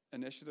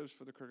initiatives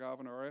for the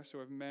Craigavon area. So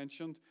I've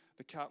mentioned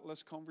the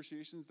Catalyst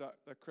conversations that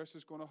Chris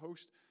is going to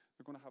host.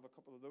 We're going to have a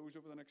couple of those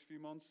over the next few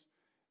months.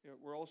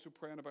 We're also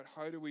praying about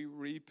how do we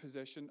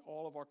reposition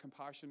all of our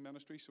compassion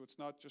ministry so it's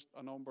not just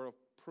a number of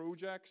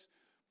projects,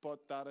 but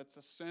that it's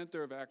a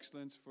centre of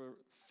excellence for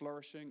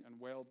flourishing and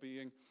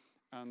well-being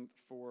and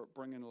for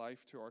bringing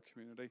life to our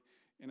community.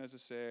 And as I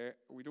say,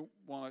 we don't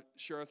want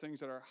to share things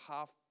that are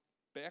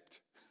half-baked,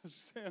 as we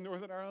say in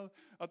Northern Ireland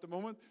at the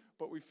moment,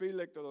 but we feel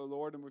like they're the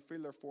Lord and we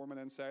feel they're forming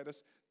inside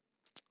us.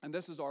 And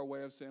this is our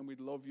way of saying we'd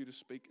love you to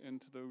speak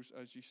into those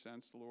as you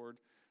sense the Lord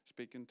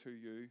speaking to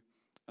you.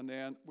 And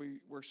then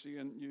we're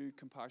seeing new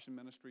compassion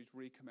ministries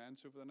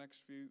recommence over the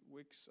next few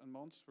weeks and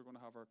months. We're going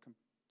to have our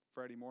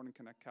Friday morning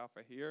Connect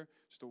Cafe here.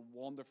 Just a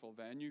wonderful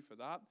venue for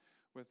that,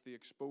 with the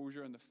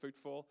exposure and the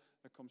footfall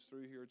that comes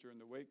through here during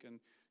the week. And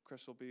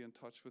Chris will be in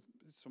touch with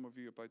some of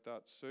you about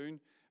that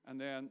soon.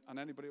 And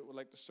anybody that would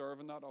like to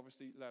serve in that,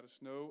 obviously let us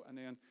know. And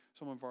then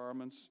some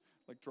environments,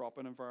 like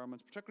drop-in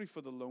environments, particularly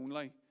for the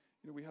lonely.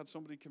 You know, we had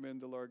somebody come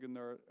into Lurgan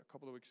there a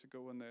couple of weeks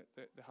ago, and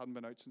they hadn't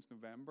been out since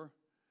November.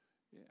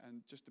 Yeah,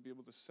 and just to be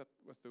able to sit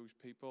with those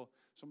people.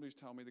 Somebody's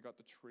telling me they got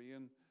the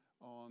train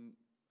on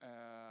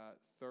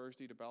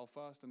Thursday to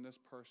Belfast, and this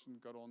person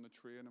got on the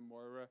train in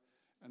Moira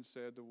and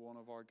said to one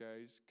of our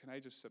guys, "Can I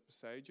just sit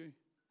beside you?"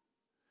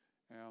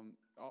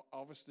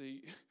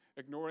 Obviously,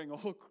 ignoring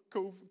all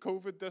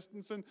COVID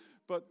distancing,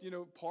 but,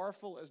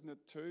 powerful, isn't it,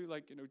 too?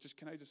 Like, just,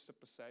 can I just sit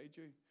beside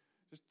you?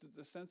 Just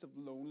the sense of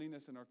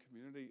loneliness in our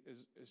community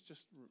is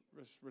just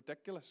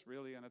ridiculous,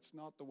 really, and it's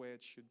not the way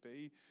it should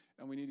be.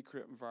 And we need to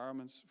create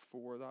environments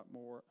for that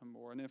more and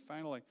more. And then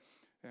finally,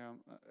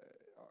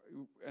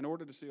 in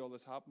order to see all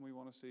this happen, we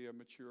want to see a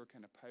mature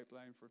kind of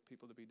pipeline for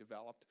people to be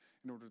developed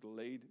in order to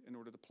lead, in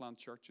order to plant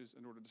churches,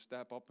 in order to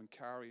step up and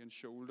carry and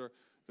shoulder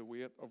the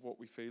weight of what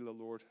we feel the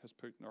Lord has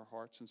put in our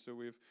hearts. And so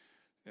we've,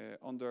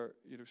 under,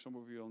 some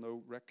of you will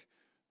know Rick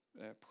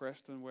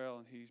Preston well,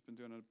 and he's been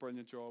doing a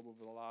brilliant job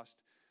over the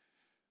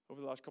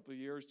last couple of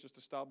years, just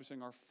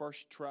establishing our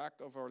first track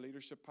of our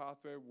leadership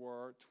pathway,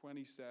 where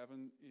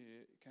 27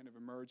 kind of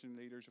emerging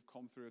leaders have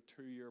come through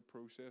a 2-year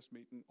process,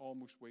 meeting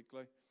almost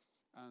weekly.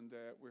 And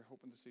we're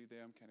hoping to see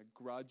them kind of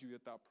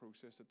graduate that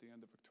process at the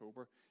end of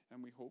October.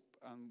 And we hope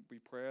and we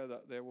pray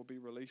that they will be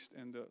released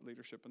into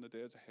leadership in the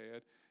days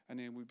ahead. And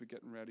then we'll be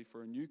getting ready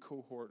for a new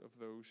cohort of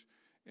those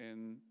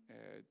in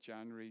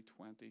January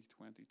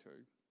 2022.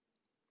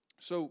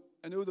 So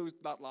I know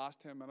that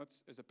last 10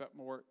 minutes is a bit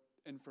more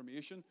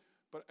information,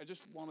 but I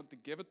just wanted to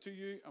give it to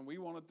you, and we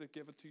wanted to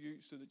give it to you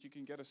so that you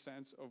can get a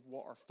sense of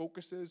what our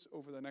focus is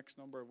over the next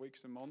number of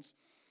weeks and months.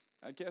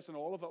 I guess in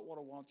all of it, what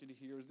I want you to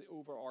hear is the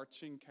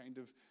overarching kind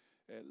of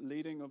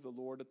leading of the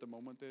Lord at the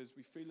moment is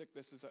we feel like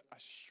this is a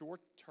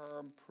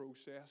short-term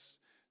process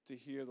to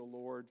hear the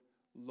Lord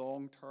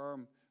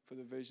long-term for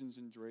the visions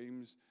and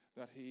dreams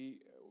that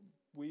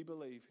we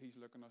believe He's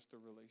looking us to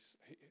release.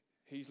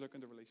 He's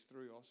looking to release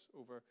through us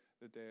over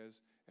the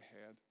days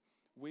ahead.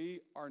 We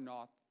are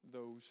not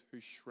those who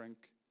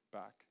shrink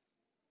back,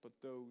 but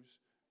those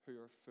who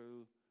are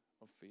full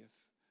of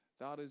faith.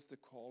 That is the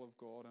call of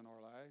God in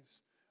our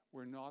lives.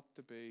 We're not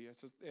to be,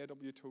 as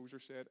A.W. Tozer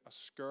said, a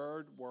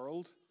scared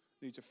world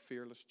needs a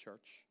fearless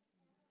church.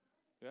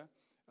 Yeah?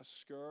 A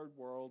scared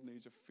world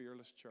needs a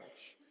fearless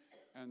church.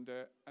 And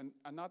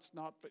that's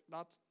not,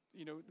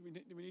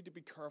 we need to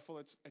be careful.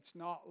 It's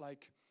not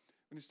like,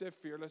 when you say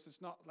fearless,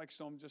 it's not like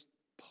some just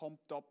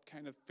pumped up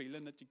kind of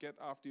feeling that you get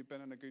after you've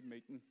been in a good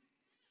meeting.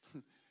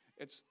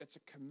 It's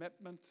a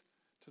commitment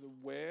to the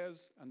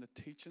ways and the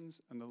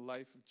teachings and the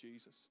life of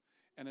Jesus.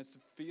 And it's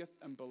the faith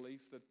and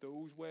belief that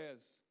those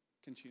ways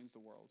can change the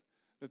world.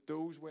 That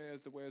those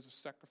ways, the ways of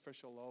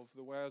sacrificial love,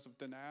 the ways of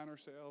denying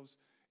ourselves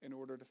in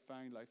order to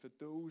find life, that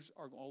those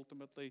are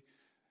ultimately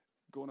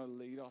going to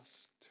lead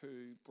us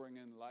to bring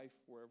in life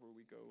wherever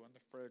we go and the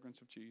fragrance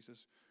of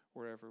Jesus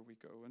wherever we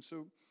go. And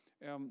so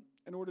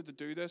in order to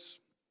do this,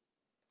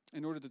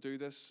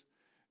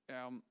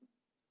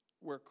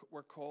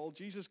 we're called,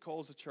 Jesus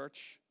calls the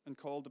church and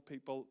called the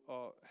people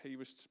he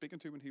was speaking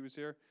to when he was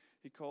here.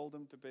 He called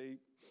them to be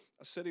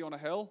a city on a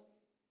hill,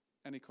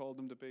 and he called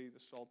them to be the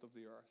salt of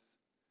the earth.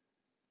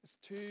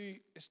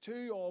 It's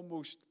two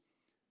almost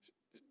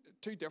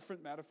two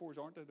different metaphors,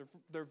 aren't they?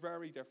 They're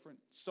very different.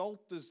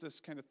 Salt is this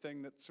kind of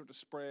thing that sort of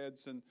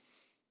spreads and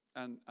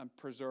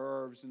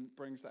preserves and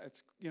brings that.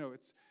 It's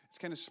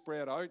kind of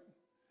spread out.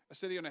 A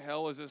city on a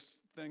hill is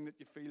this thing that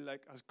you feel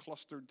like has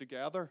clustered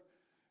together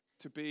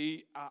to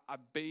be a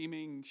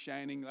beaming,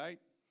 shining light.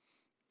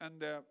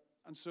 And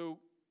so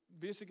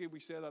basically we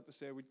say that to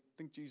say we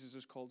think Jesus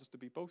has called us to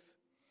be both.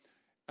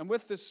 And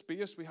with this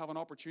space, we have an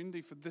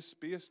opportunity for this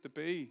space to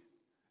be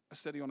a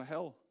city on a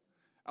hill,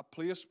 a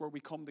place where we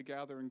come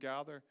together and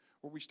gather,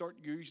 where we start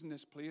using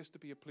this place to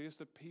be a place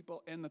that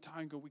people in the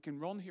town go, we can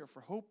run here for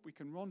hope, we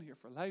can run here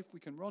for life, we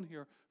can run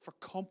here for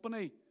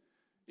company,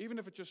 even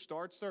if it just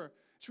starts there.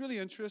 It's really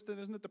interesting,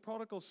 isn't it? The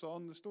prodigal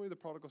son, the story of the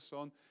prodigal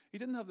son, he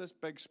didn't have this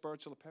big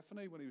spiritual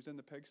epiphany when he was in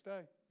the pigsty.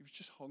 He was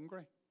just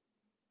hungry.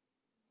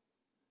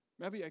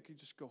 Maybe I could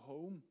just go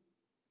home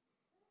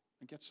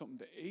and get something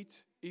to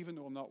eat, even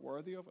though I'm not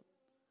worthy of it.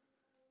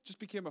 Just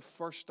became a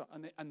first,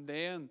 and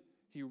then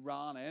he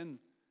ran in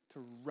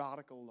to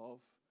radical love.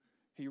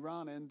 He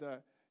ran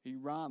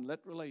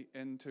literally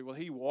into, well,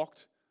 he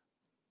walked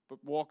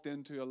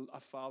into a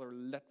father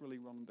literally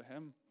running to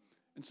him.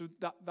 And so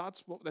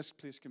that's what this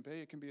place can be.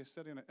 It can be a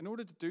city. In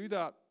order to do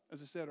that,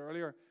 as I said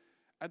earlier,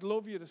 I'd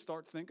love you to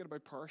start thinking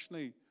about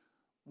personally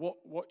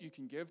what you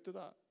can give to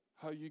that,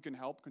 how you can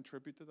help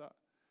contribute to that.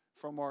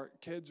 From our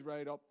kids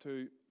right up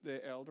to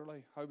the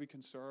elderly, how we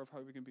can serve,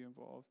 how we can be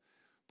involved.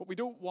 But we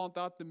don't want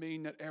that to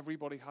mean that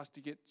everybody has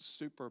to get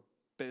super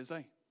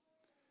busy.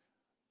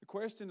 The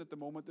question at the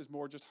moment is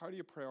more just how do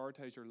you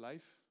prioritize your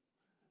life?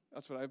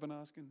 That's what I've been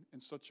asking, in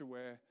such a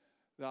way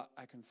that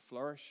I can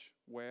flourish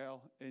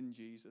well in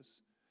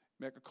Jesus,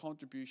 make a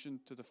contribution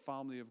to the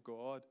family of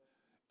God,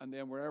 and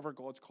then wherever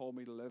God's called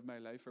me to live my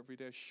life every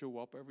day, show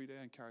up every day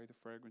and carry the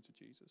fragrance of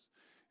Jesus.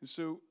 And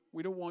so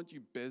we don't want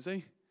you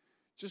busy.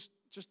 Just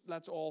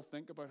let's all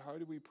think about how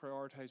do we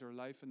prioritize our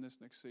life in this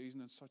next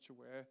season in such a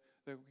way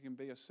that we can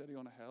be a city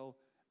on a hill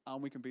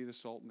and we can be the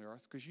salt in the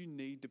earth, because you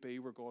need to be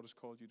where God has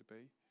called you to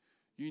be.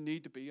 You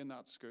need to be in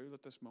that school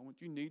at this moment.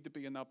 You need to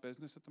be in that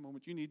business at the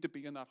moment. You need to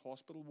be in that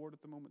hospital ward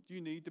at the moment. You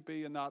need to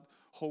be in that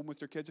home with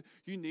your kids.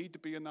 You need to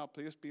be in that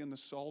place, being the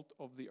salt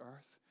of the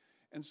earth.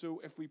 And so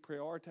if we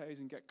prioritize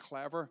and get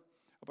clever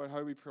about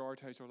how we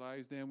prioritize our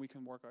lives, then we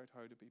can work out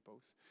how to be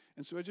both.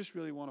 And so I just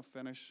really want to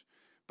finish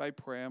by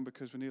praying,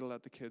 because we need to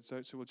let the kids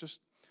out. So we'll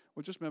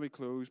just maybe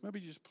close. Maybe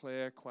just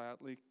play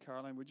quietly.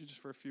 Caroline, would you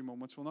just for a few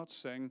moments? We'll not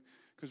sing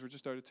because we're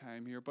just out of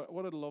time here. But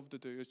what I'd love to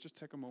do is just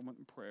take a moment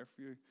and pray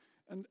for you.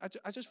 And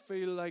I just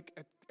feel like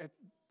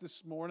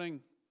this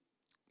morning,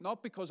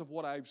 not because of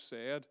what I've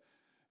said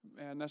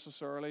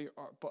necessarily,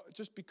 but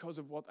just because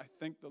of what I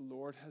think the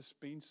Lord has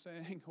been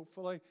saying,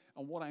 hopefully,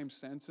 and what I'm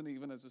sensing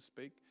even as I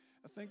speak.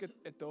 I think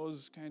it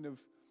does kind of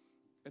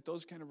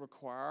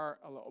require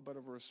a little bit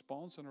of a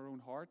response in our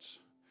own hearts.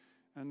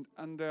 And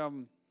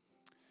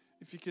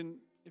if you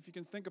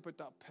can think about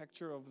that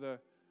picture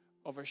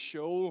of a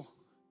shoal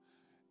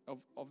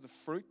of the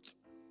fruit,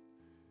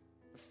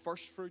 the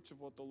first fruits of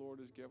what the Lord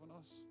has given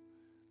us,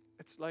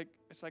 it's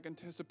like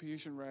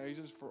anticipation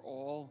rises for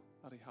all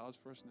that He has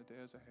for us in the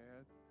days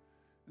ahead.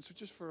 And so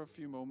just for a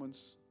few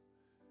moments,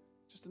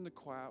 just in the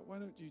quiet, why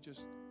don't you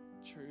just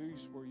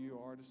choose where you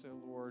are to say,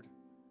 Lord,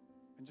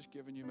 I'm just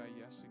giving you my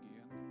yes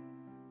again.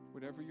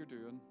 Whatever you're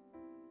doing,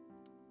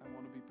 I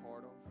want to be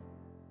part of.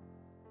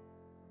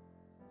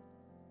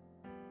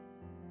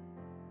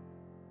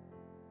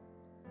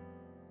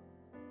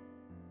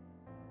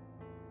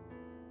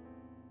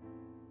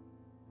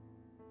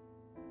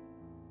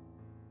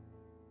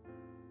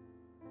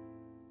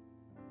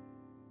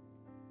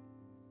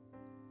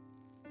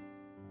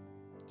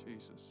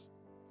 Jesus.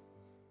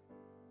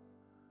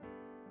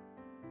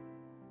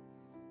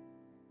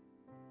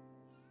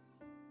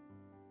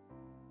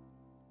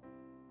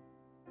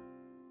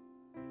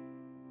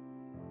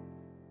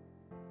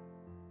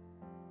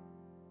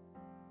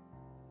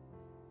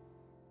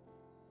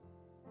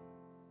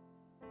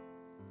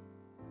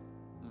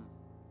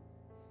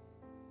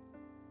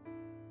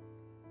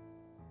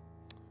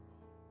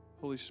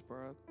 Holy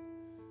Spirit,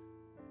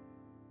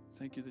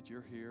 thank you that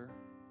you're here.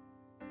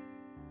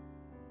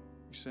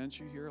 We sense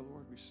you here,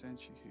 Lord. We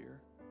sense you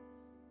here.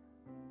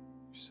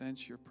 We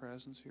sense your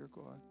presence here,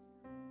 God.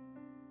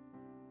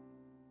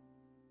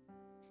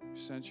 We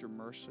sense your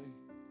mercy.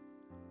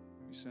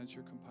 We sense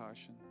your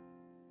compassion.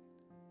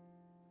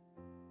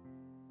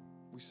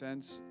 We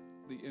sense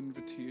the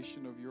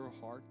invitation of your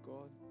heart,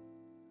 God,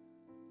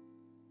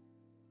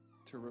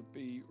 to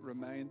be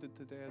reminded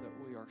today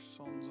that we are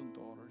sons and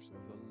daughters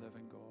of the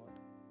living God,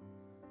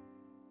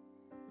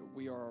 that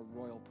we are a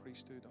royal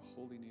priesthood, a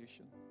holy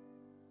nation,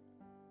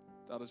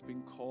 that has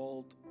been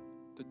called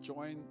to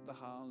join the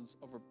hands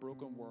of a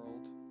broken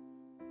world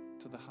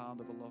to the hand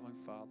of a loving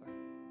Father.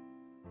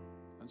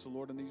 And so,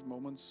 Lord, in these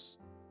moments,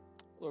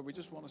 Lord, we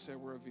just want to say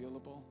we're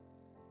available.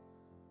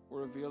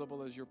 We're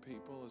available as your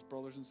people, as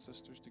brothers and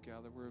sisters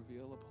together. We're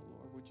available,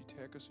 Lord. Would you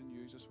take us and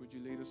use us? Would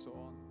you lead us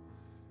on?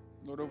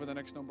 Lord, over the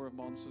next number of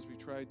months, as we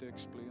tried to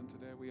explain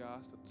today, we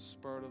ask that the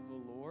Spirit of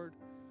the Lord,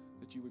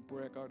 that you would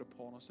break out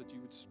upon us, that you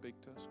would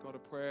speak to us. God, I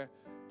pray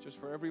just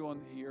for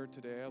everyone here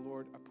today,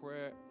 Lord. I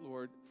pray,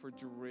 Lord, for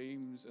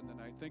dreams in the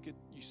night. I think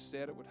you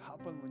said it would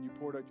happen when you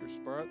poured out your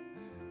Spirit.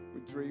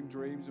 We'd dream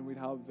dreams and we'd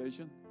have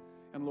vision.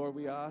 And Lord,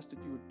 we ask that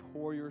you would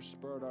pour your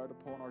Spirit out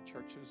upon our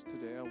churches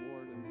today,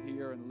 Lord, and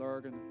here in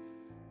Lurgan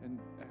and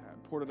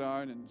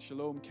Portadown and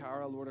Shalom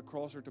Cara, Lord,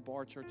 across our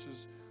Tabar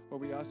churches.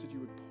 Lord, we ask that you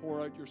would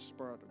pour out your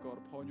Spirit, God,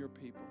 upon your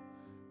people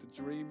to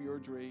dream your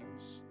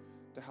dreams,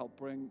 to help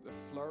bring the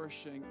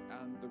flourishing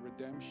and the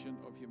redemption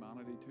of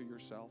humanity to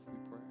yourself, we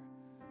pray.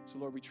 So,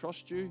 Lord, we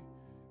trust you,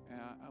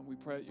 and we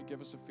pray that you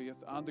give us the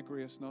faith and the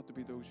grace not to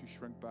be those who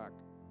shrink back,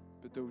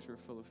 but those who are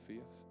full of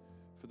faith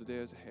for the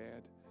days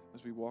ahead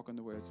as we walk in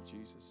the ways of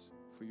Jesus.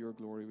 For your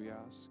glory we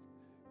ask.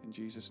 In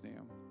Jesus'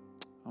 name.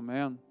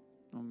 Amen.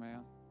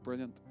 Amen.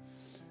 Brilliant.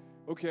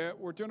 Okay,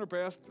 we're doing our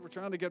best. We're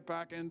trying to get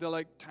back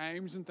into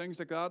times and things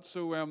like that.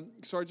 So,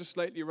 sorry, just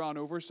slightly ran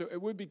over. So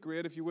it would be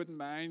great if you wouldn't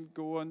mind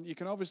going. You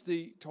can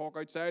obviously talk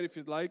outside if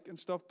you'd like and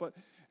stuff, but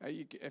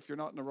if you're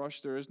not in a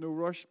rush, there is no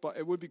rush. But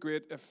it would be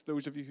great if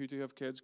those of you who do have kids